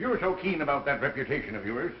 If you're so keen about that reputation of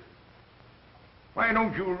yours, why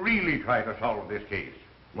don't you really try to solve this case?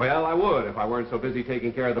 Well, I would if I weren't so busy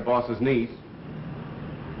taking care of the boss's niece.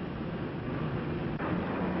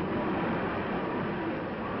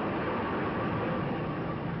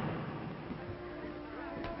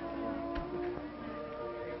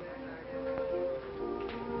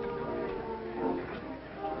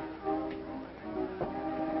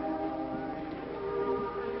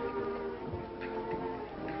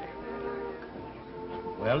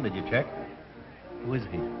 Well, did you check? Who is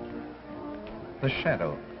he? The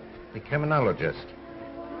Shadow, the criminologist.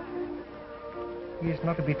 He is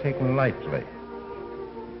not to be taken lightly.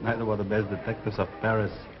 Neither were the best detectives of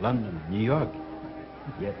Paris, London, New York.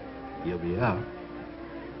 Yet, here we are.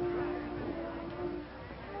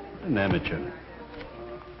 An amateur.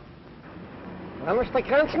 Well, Mr.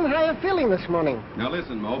 Cranston, how are you feeling this morning? Now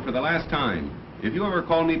listen, Mo, for the last time. If you ever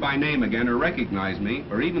call me by name again or recognize me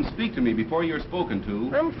or even speak to me before you're spoken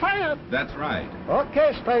to... I'm fired. That's right.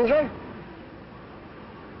 Okay, stranger.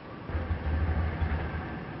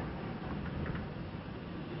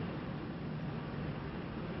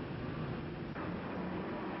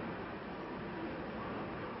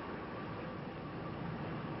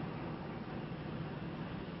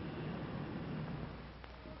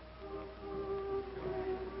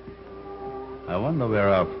 I wonder where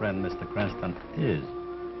our friend Mr. Cranston is.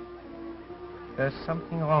 There's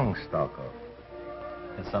something wrong, Stalker.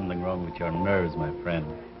 There's something wrong with your nerves, my friend.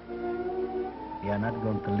 We are not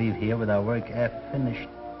going to leave here with our work half finished.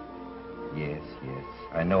 Yes, yes.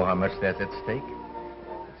 I know how much there's at stake.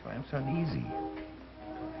 That's why I'm so uneasy.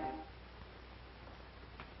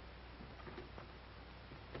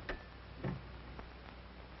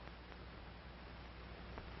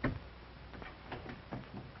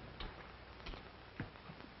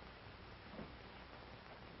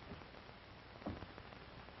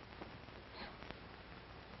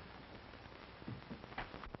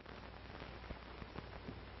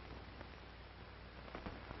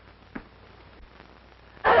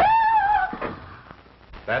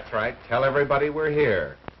 That's right. Tell everybody we're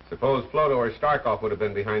here. Suppose Floto or Starkov would have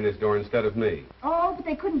been behind this door instead of me. Oh, but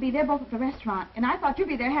they couldn't be. They're both at the restaurant. And I thought you'd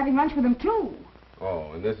be there having lunch with them, too.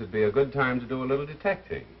 Oh, and this would be a good time to do a little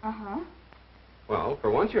detecting. Uh-huh. Well, for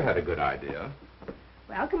once you had a good idea.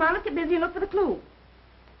 Well, come on, let's get busy and look for the clue.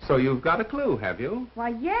 So you've got a clue, have you? Why,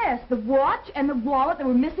 yes, the watch and the wallet that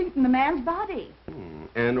were missing from the man's body.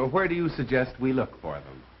 And where do you suggest we look for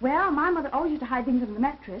them? Well, my mother always used to hide things under the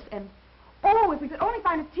mattress, and... Oh, if we could only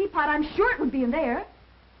find a teapot, I'm sure it would be in there.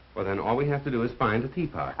 Well, then all we have to do is find a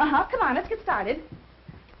teapot. Uh-huh, come on, let's get started.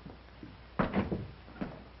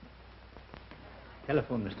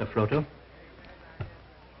 Telephone, Mr. Floto.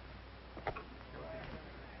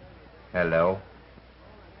 Hello.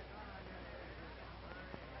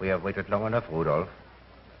 We have waited long enough, Rudolph.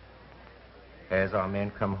 Has our man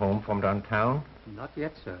come home from downtown? Not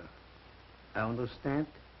yet, sir. I understand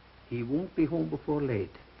he won't be home before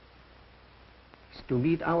late. He's to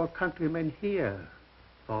meet our countrymen here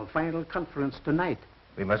for a final conference tonight.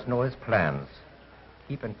 We must know his plans.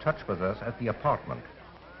 Keep in touch with us at the apartment.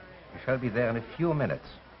 We shall be there in a few minutes.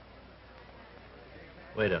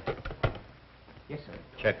 Waiter. Yes, sir.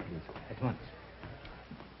 Check, please. At once.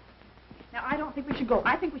 Now, I don't think we should go.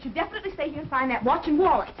 I think we should definitely stay here and find that watch and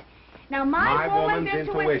wallet. Now, my woman's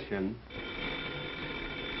intuition.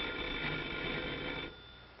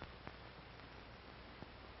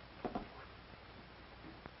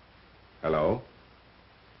 Hello?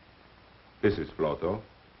 This is Floto.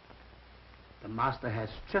 The master has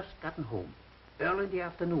just gotten home. Early in the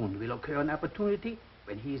afternoon will occur an opportunity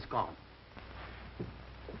when he's gone.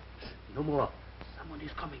 No more. Someone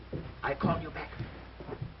is coming. I call you back.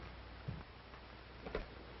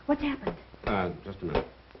 What's happened? Just a minute.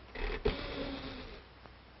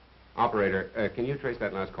 Operator, can you trace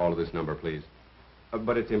that last call to this number, please?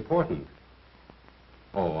 But it's important.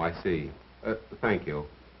 Oh, I see. Thank you.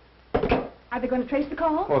 Are they going to trace the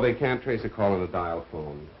call? Oh, they can't trace a call on a dial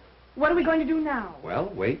phone. What are we going to do now?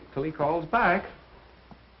 Well, wait till he calls back.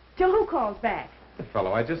 Till who calls back? The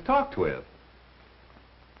fellow I just talked with.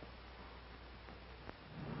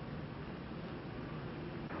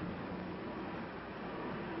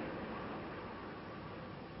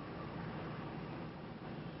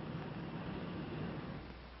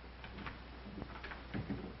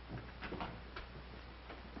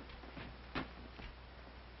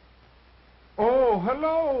 Oh,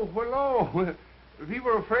 hello. We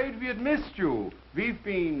were afraid we had missed you. We've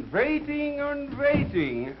been waiting and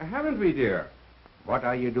waiting, haven't we, dear? What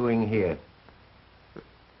are you doing here?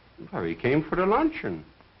 Well, we came for the luncheon.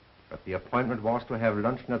 But the appointment was to have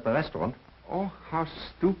luncheon at the restaurant. Oh, how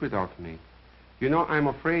stupid of me. You know, I'm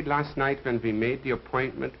afraid last night when we made the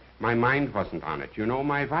appointment, my mind wasn't on it. You know,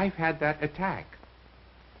 my wife had that attack.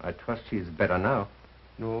 I trust she's better now.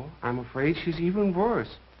 No, I'm afraid she's even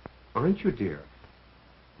worse. Aren't you, dear?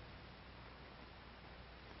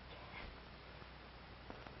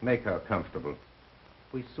 Make her comfortable.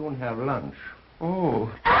 We soon have lunch.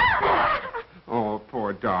 Oh. Oh,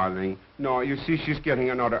 poor darling. No, you see, she's getting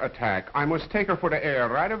another attack. I must take her for the air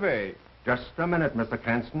right away. Just a minute, Mr.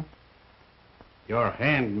 Cranston. Your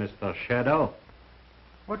hand, Mr. Shadow.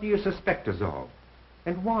 What do you suspect us of?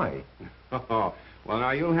 And why? Oh, well, now,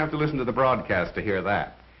 you'll have to listen to the broadcast to hear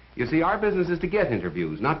that. You see, our business is to get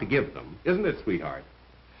interviews, not to give them. Isn't it, sweetheart?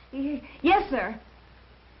 Yes, sir.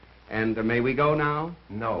 And may we go now?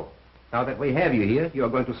 No. Now that we have you here, you are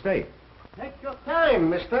going to stay. Take your time,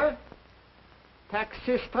 mister.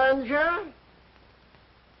 Taxi stranger.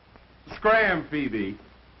 Scram, Phoebe.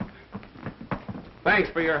 Thanks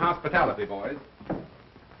for your hospitality, boys.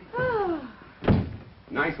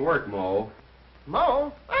 Nice work, Mo.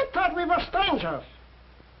 Mo, I thought we were strangers.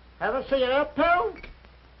 Have a cigarette, pal?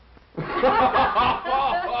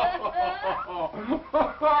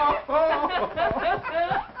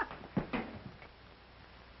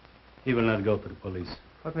 He will not go to the police.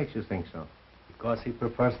 What makes you think so? Because he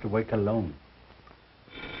prefers to work alone.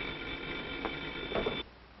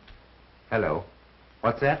 Hello.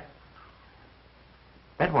 What's that?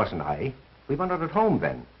 That wasn't I. We were not at home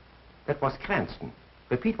then. That was Cranston.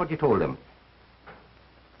 Repeat what you told him.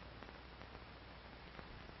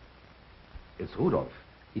 It's Rudolph.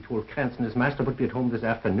 He told Cranston his master would be at home this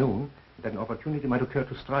afternoon, and that an opportunity might occur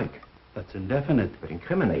to strike. That's indefinite. But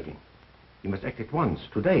incriminating. You must act at once,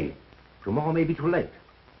 today. Tomorrow may be too late.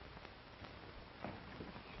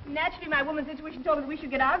 Naturally, my woman's intuition told me that we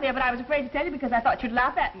should get out of there, but I was afraid to tell you because I thought you'd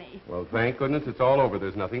laugh at me. Well, thank goodness it's all over.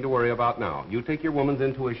 There's nothing to worry about now. You take your woman's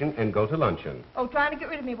intuition and go to luncheon. Oh, trying to get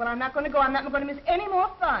rid of me. Well, I'm not going to go. I'm not going to miss any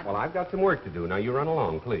more fun. Well, I've got some work to do. Now, you run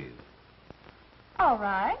along, please. All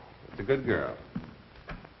right. It's a good girl.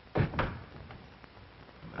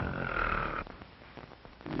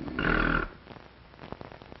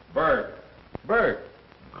 Bert. Bert.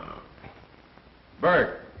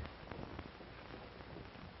 Bert.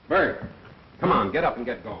 Bert. Come on, get up and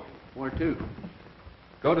get going. Where to?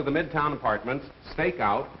 Go to the Midtown Apartments, stake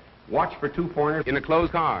out, watch for two foreigners in a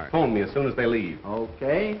closed car. Phone me as soon as they leave.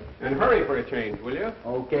 Okay. And hurry for a change, will you?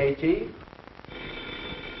 Okay, Chief.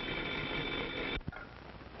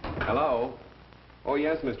 Hello? Oh,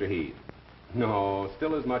 yes, Mr. Heath. No,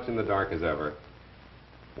 still as much in the dark as ever.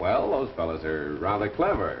 Well, those fellas are rather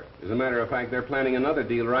clever. As a matter of fact, they're planning another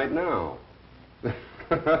deal right now.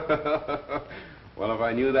 Well, if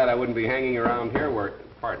I knew that, I wouldn't be hanging around here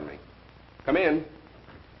Pardon me. Come in.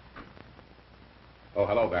 Oh,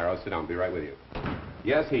 hello, Barrow. Sit down. Be right with you.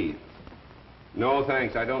 Yes, Heath. No,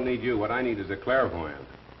 thanks. I don't need you. What I need is a clairvoyant.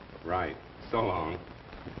 Right. So long.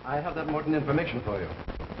 I have that Morton information for you.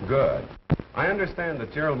 Good. I understand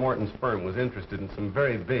that Gerald Morton's firm was interested in some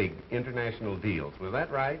very big international deals. Was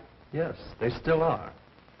that right? Yes, they still are.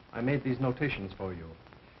 I made these notations for you.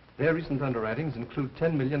 Their recent underwritings include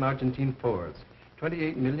 10 million Argentine fours,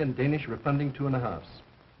 28 million Danish refunding 2.5s.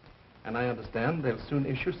 And I understand they'll soon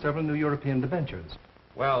issue several new European debentures.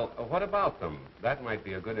 Well, what about them? That might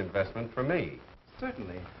be a good investment for me.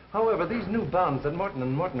 Certainly. However, these new bonds that Morton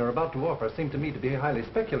 & Morton are about to offer seem to me to be highly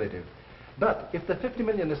speculative. But if the 50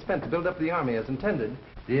 million is spent to build up the army as intended,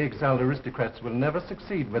 the exiled aristocrats will never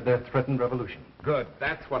succeed with their threatened revolution. Good.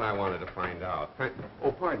 That's what I wanted to find out.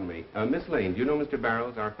 Oh, pardon me. Miss Lane, do you know Mr.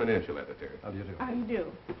 Barrows, our financial editor? How do you do? I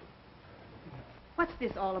do. What's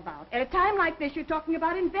this all about? At a time like this, you're talking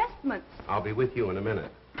about investments. I'll be with you in a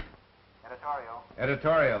minute. Editorial.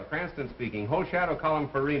 Editorial. Cranston speaking. Whole shadow column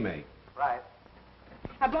for remake. Right.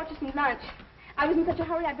 I brought you some lunch. I was in such a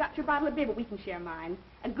hurry, I dropped your bottle of beer, but we can share mine.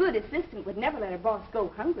 A good assistant would never let her boss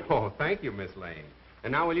go hungry. Oh, thank you, Miss Lane.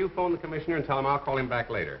 And now will you phone the commissioner and tell him I'll call him back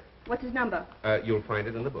later? What's his number? You'll find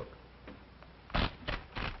it in the book.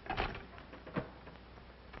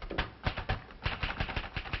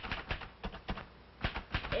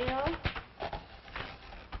 L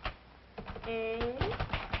A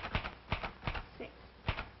 6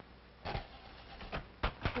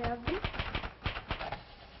 7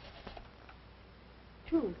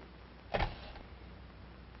 2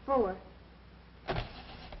 4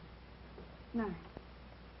 9.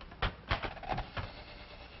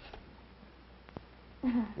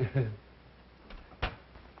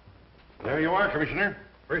 There you are, Commissioner.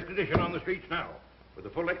 First edition on the streets now, with a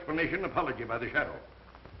full explanation and apology by the shadow.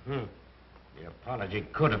 The apology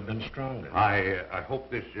could have been stronger. I hope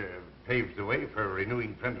this paves the way for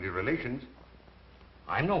renewing friendly relations.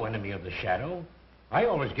 I'm no enemy of the shadow. I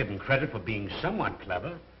always give him credit for being somewhat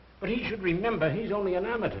clever, but he should remember he's only an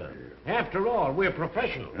amateur. After all, we're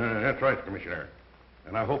professionals. That's right, Commissioner.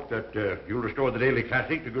 And I hope that you'll restore the Daily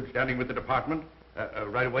Classic to good standing with the department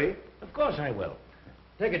right away. Of course I will.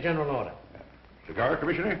 Take a general order. Cigar,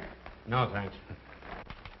 Commissioner? No, thanks.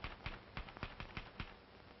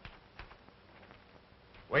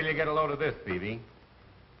 Wait till you get a load of this, Phoebe.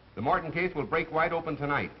 The Morton case will break wide open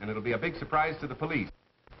tonight, and it'll be a big surprise to the police.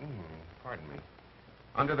 Pardon me.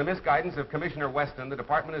 Under the misguidance of Commissioner Weston, the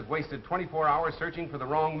department has wasted 24 hours searching for the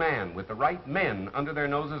wrong man, with the right men under their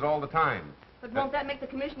noses all the time. But won't that make the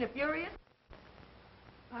commissioner furious?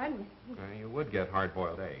 Pardon me. You would get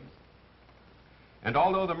hard-boiled eggs. And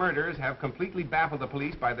although the murderers have completely baffled the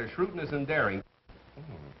police by their shrewdness and daring,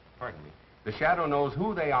 pardon me, the shadow knows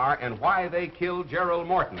who they are and why they killed Gerald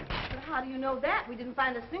Morton. But how do you know that? We didn't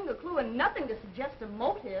find a single clue and nothing to suggest a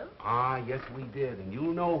motive. Ah, yes, we did. And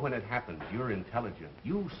you'll know when it happens. You're intelligent.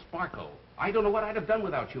 You sparkle. I don't know what I'd have done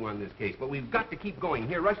without you on this case, but we've got to keep going.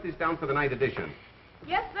 Here, rush this down for the night edition.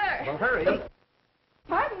 Yes, sir. Well, hurry.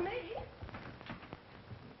 Pardon me.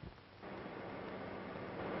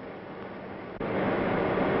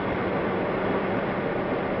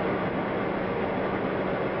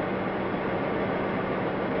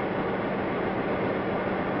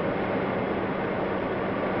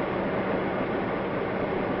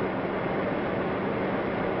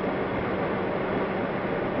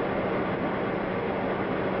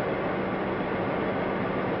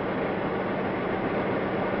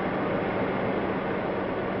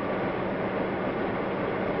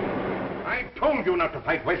 Told you not to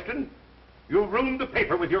fight Weston. You ruined the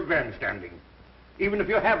paper with your grandstanding. Even if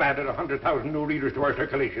you have added 100,000 new readers to our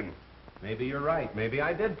circulation. Maybe you're right. Maybe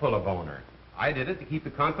I did pull a boner. I did it to keep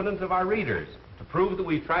the confidence of our readers, to prove that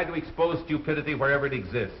we've tried to expose stupidity wherever it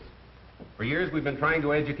exists. For years, we've been trying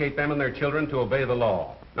to educate them and their children to obey the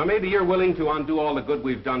law. Now, maybe you're willing to undo all the good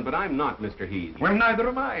we've done, but I'm not, Mr. Heath. Well, neither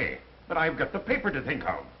am I. But I've got the paper to think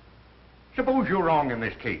of. Suppose you're wrong in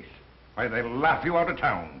this case. Why, they'll laugh you out of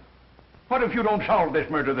town. What if you don't solve this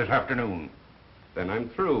murder this afternoon? Then I'm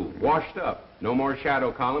through, washed up. No more shadow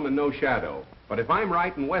column and no shadow. But if I'm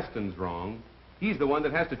right and Weston's wrong, he's the one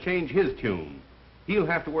that has to change his tune. He'll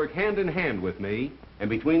have to work hand in hand with me, and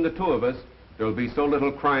between the two of us, there'll be so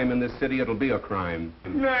little crime in this city, it'll be a crime.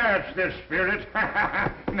 That's the spirit.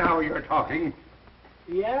 Now you're talking.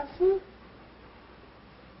 Yes, sir.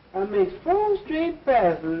 I makes 4 straight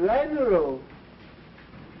passes right in a row.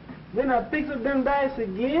 Then I picks up them dice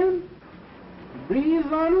again,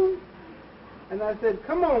 breathes on them, and I said,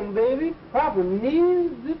 come on, baby, Papa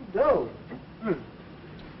needs the dough.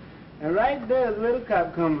 And right there, the little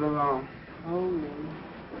cop comes along. Oh, man.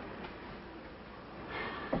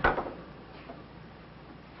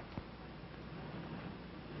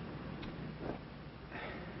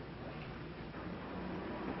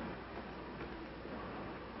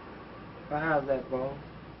 Well, how's that, boss?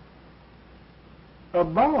 A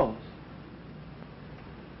boss?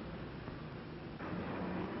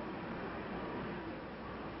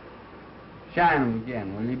 Shine 'em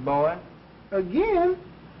again, will you, boy? Again?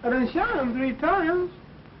 I done shot 'em 3 times.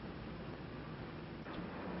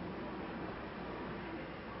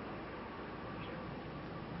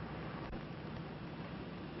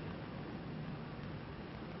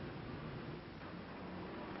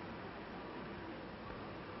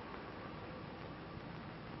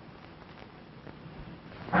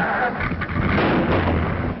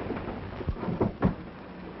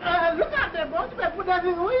 that, boss. You better put that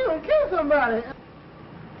in the wheel and kill somebody.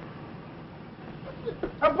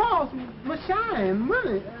 Boss, my shine,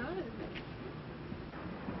 money.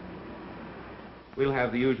 We'll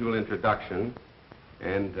have the usual introduction,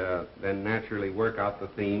 and then naturally work out the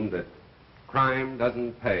theme that crime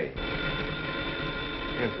doesn't pay.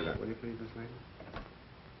 Answer that, will you please, Miss Lane?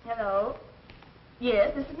 Hello?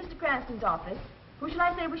 Yes, this is Mr. Cranston's office. Who shall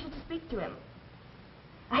I say wishes to speak to him?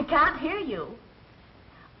 I can't hear you.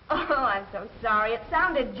 Oh, I'm so sorry. It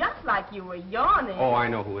sounded just like you were yawning. Oh, I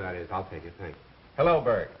know who that is. I'll take it, thanks. Hello,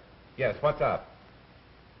 Burke. Yes, what's up?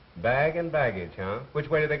 Bag and baggage, huh? Which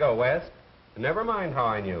way do they go, west? Never mind how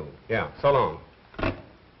I knew. Yeah, so long.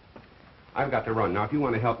 I've got to run. Now, if you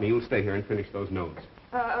want to help me, you'll stay here and finish those notes.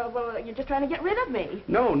 Well, you're just trying to get rid of me.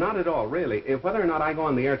 No, not at all, really. If whether or not I go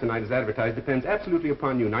on the air tonight as advertised depends absolutely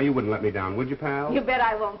upon you. Now, you wouldn't let me down, would you, pal? You bet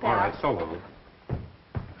I won't, pal. All right, so long.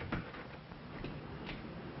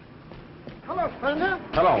 Hello, Splendor.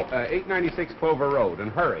 Hello, 896 Clover Road,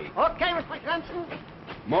 and hurry. Okay, Mr. Cranston.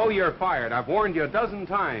 Mo, you're fired. I've warned you a dozen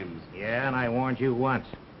times. Yeah, and I warned you once.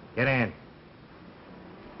 Get in.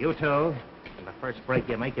 You two, in the first break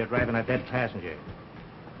you make, you're driving a dead passenger.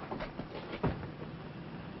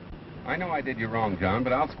 I know I did you wrong, John,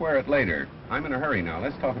 but I'll square it later. I'm in a hurry now.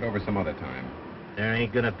 Let's talk it over some other time. There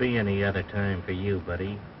ain't gonna be any other time for you,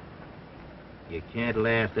 buddy. You can't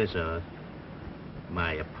laugh this off.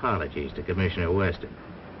 My apologies to Commissioner Weston.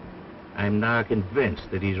 I'm now convinced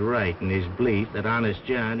that he's right in his belief that Honest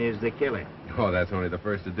John is the killer. Oh, that's only the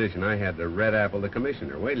first edition. I had to red apple the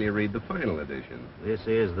commissioner. Wait till you read the final edition. This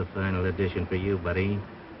is the final edition for you, buddy.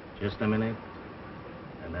 Just a minute.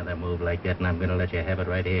 Another move like that, and I'm gonna let you have it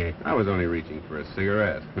right here. I was only reaching for a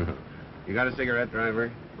cigarette. You got a cigarette,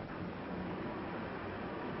 driver?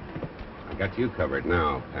 I got you covered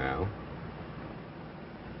now, pal.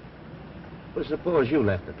 Well, suppose you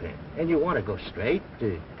left the pen, and you want to go straight.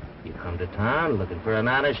 You come to town looking for an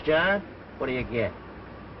honest job. What do you get?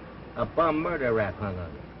 A bum murder rap hung on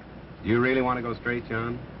you. You really want to go straight,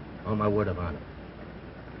 John? On my word of honor.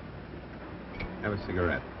 Have a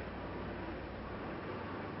cigarette.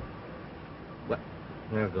 Well,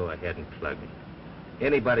 now go ahead and plug me.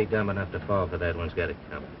 Anybody dumb enough to fall for that one's got it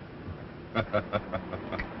coming.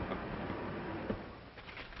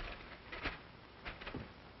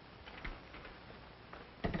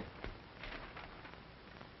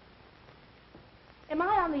 Am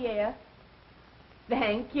I on the air?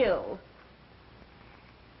 Thank you.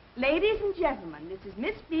 Ladies and gentlemen, this is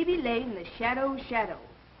Miss Phoebe Lane, the Shadow.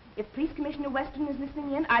 If Police Commissioner Weston is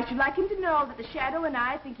listening in, I should like him to know that the Shadow and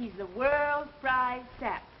I think he's the world prize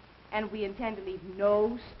sap, and we intend to leave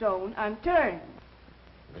no stone unturned.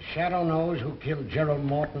 The Shadow knows who killed Gerald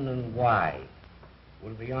Morton and why.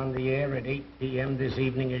 We'll be on the air at 8 p.m. this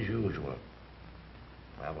evening as usual.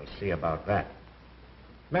 Well, we'll see about that.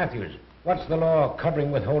 Matthews, what's the law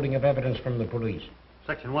covering withholding of evidence from the police?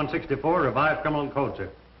 Section 164, Revised Criminal Code, sir.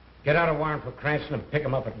 Get out a warrant for Cranston and pick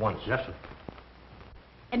him up at once. Yes, sir.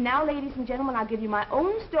 And now, ladies and gentlemen, I'll give you my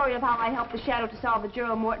own story of how I helped the Shadow to solve the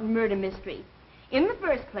Gerald Morton murder mystery. In the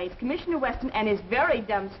first place, Commissioner Weston and his very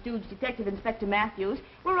dumb stooge, Detective Inspector Matthews,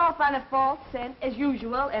 were off on a false scent, as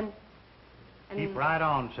usual, and... Keep right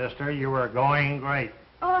on, sister. You were going great.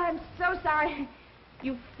 Oh, I'm so sorry.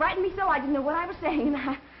 You frightened me so I didn't know what I was saying.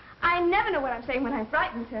 I never know what I'm saying when I'm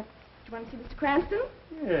frightened. Do you want to see Mr. Cranston?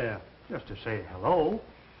 Yeah, just to say hello.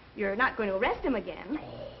 You're not going to arrest him again.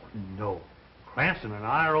 Oh, no. Cranston and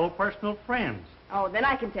I are old personal friends. Oh, then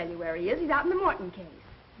I can tell you where he is. He's out in the Morton case.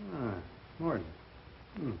 Ah, Morton.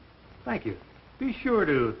 Thank you. Be sure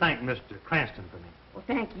to thank Mr. Cranston for me. Well,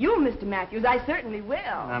 thank you, Mr. Matthews. I certainly will.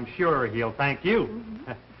 I'm sure he'll thank you.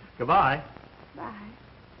 Mm-hmm. Goodbye. Bye.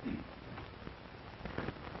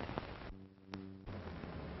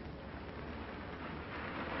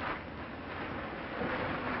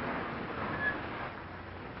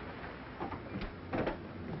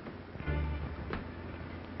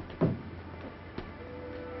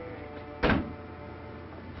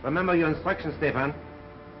 Remember your instructions, Stefan.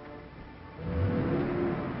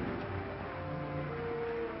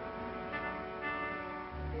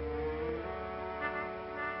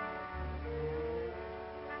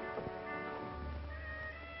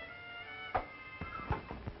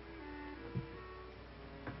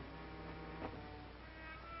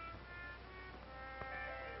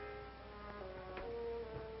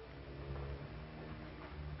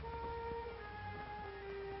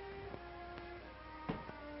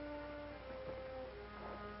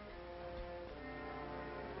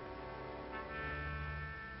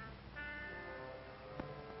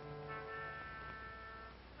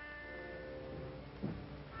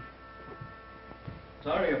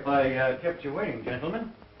 Sorry if I kept you waiting,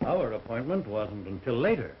 gentlemen. Our appointment wasn't until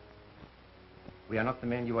later. We are not the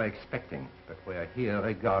men you are expecting, but we are here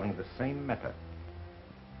regarding the same matter.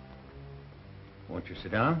 Won't you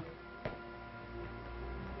sit down?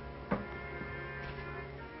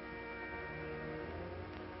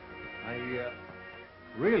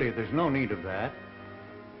 Really, there's no need of that.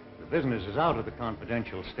 The business is out of the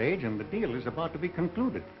confidential stage, and the deal is about to be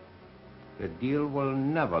concluded. The deal will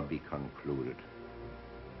never be concluded.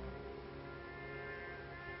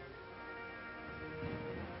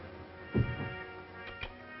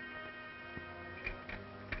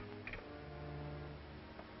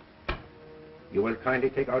 You will kindly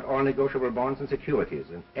take out all negotiable bonds and securities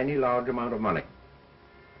and any large amount of money.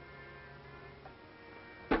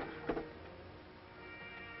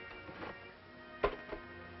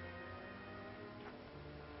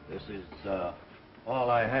 This is all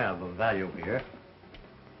I have of value here.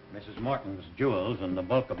 Mrs. Morton's jewels and the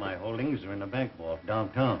bulk of my holdings are in a bank vault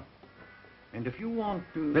downtown. And if you want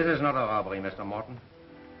to... This is not a robbery, Mr. Morton.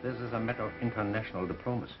 This is a matter of international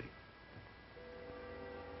diplomacy.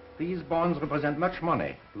 These bonds represent much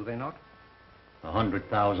money, do they not?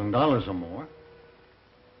 $100,000 or more.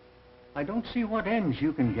 I don't see what ends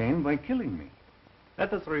you can gain by killing me.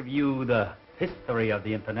 Let us review the history of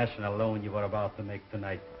the international loan you were about to make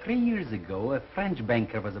tonight. 3 years ago, a French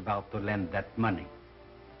banker was about to lend that money.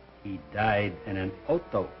 He died in an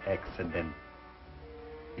auto accident.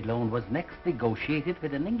 The loan was next negotiated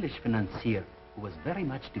with an English financier who was very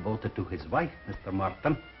much devoted to his wife, Mr.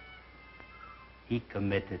 Morton. He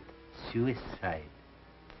committed suicide.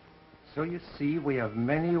 So you see, we have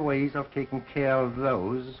many ways of taking care of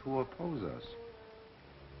those who oppose us.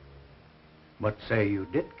 But say you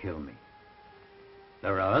did kill me.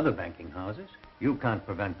 There are other banking houses. You can't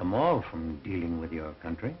prevent them all from dealing with your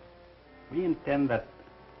country. We intend that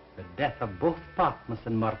the death of both partners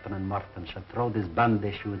in Morton and Morton shall throw this bond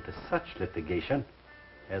issue into such litigation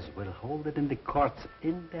as will hold it in the courts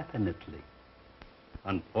indefinitely.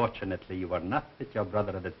 Unfortunately, you were not with your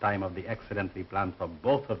brother at the time of the accident we planned for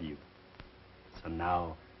both of you. So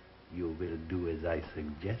now, you will do as I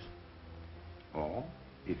suggest. Or,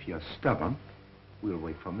 if you're stubborn, we'll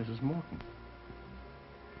wait for Mrs. Morton.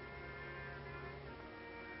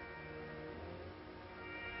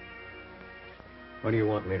 What do you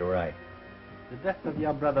want me to write? The death of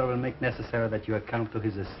your brother will make necessary that you account to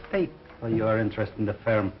his estate for your interest in the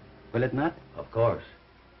firm, will it not? Of course.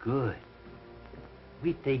 Good.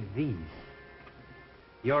 We take these.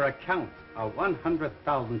 Your accounts are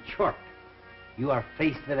 100,000 short. You are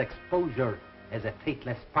faced with exposure as a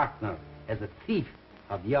faithless partner, as a thief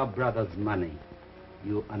of your brother's money.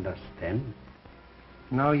 You understand?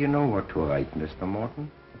 Now you know what to write, Mr. Morton.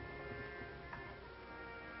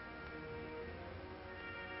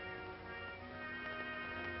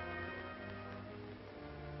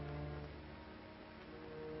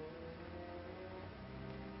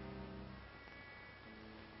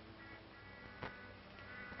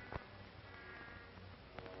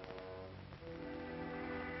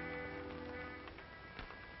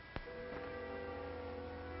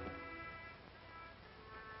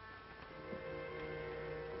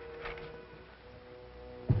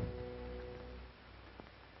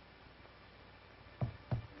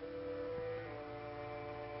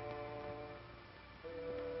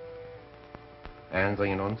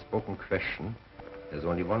 Answering an unspoken question, there's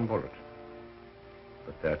only one bullet.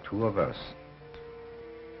 But there are two of us.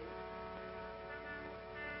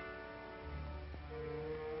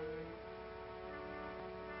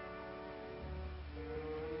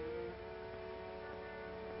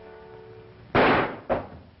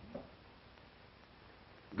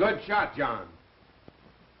 Good shot, John.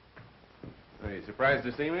 Are you surprised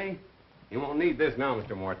to see me? You won't need this now,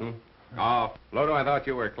 Mr. Morton. Oh, Lodo, I thought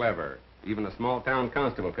you were clever. Even a small-town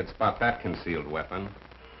constable could spot that concealed weapon.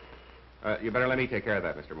 You better let me take care of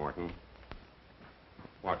that, Mr. Morton.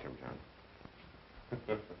 Watch him,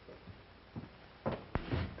 John.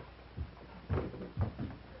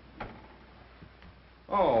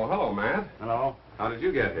 Oh, hello, Matt. Hello. How did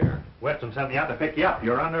you get here? Weston sent me out to pick you up.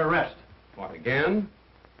 You're under arrest. What, again?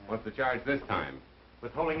 What's the charge this time?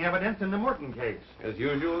 Withholding evidence in the Morton case. As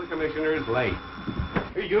usual, the commissioner's late.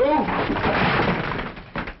 Hey, you!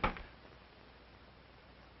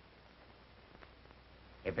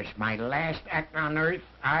 If it's my last act on Earth,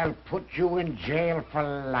 I'll put you in jail for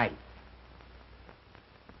life.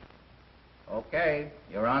 Okay,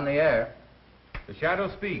 you're on the air. The Shadow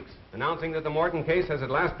speaks, announcing that the Morton case has at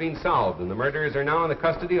last been solved and the murderers are now in the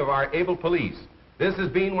custody of our able police. This has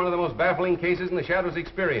been one of the most baffling cases in the Shadow's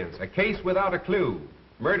experience, a case without a clue.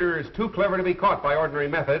 Murder is too clever to be caught by ordinary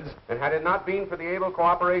methods, and had it not been for the able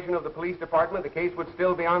cooperation of the police department, the case would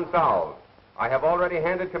still be unsolved. I have already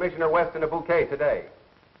handed Commissioner Weston a bouquet today.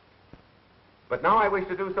 But now I wish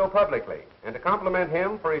to do so publicly, and to compliment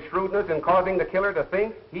him for his shrewdness in causing the killer to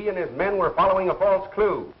think he and his men were following a false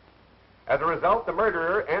clue. As a result, the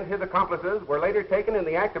murderer and his accomplices were later taken in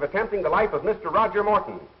the act of attempting the life of Mr. Roger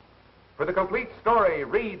Morton. For the complete story,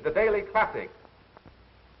 read the Daily Classic.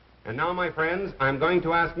 And now, my friends, I'm going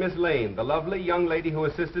to ask Miss Lane, the lovely young lady who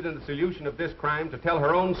assisted in the solution of this crime, to tell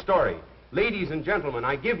her own story. Ladies and gentlemen,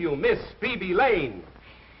 I give you Miss Phoebe Lane.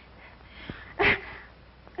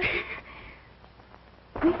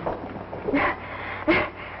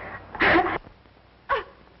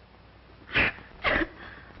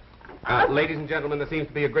 Ladies and gentlemen, there seems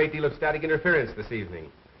to be a great deal of static interference this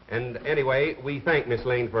evening. And anyway, we thank Miss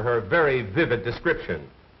Lane for her very vivid description.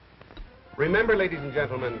 Remember, ladies and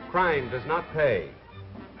gentlemen, crime does not pay.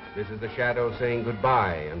 This is the Shadow saying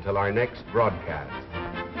goodbye until our next broadcast.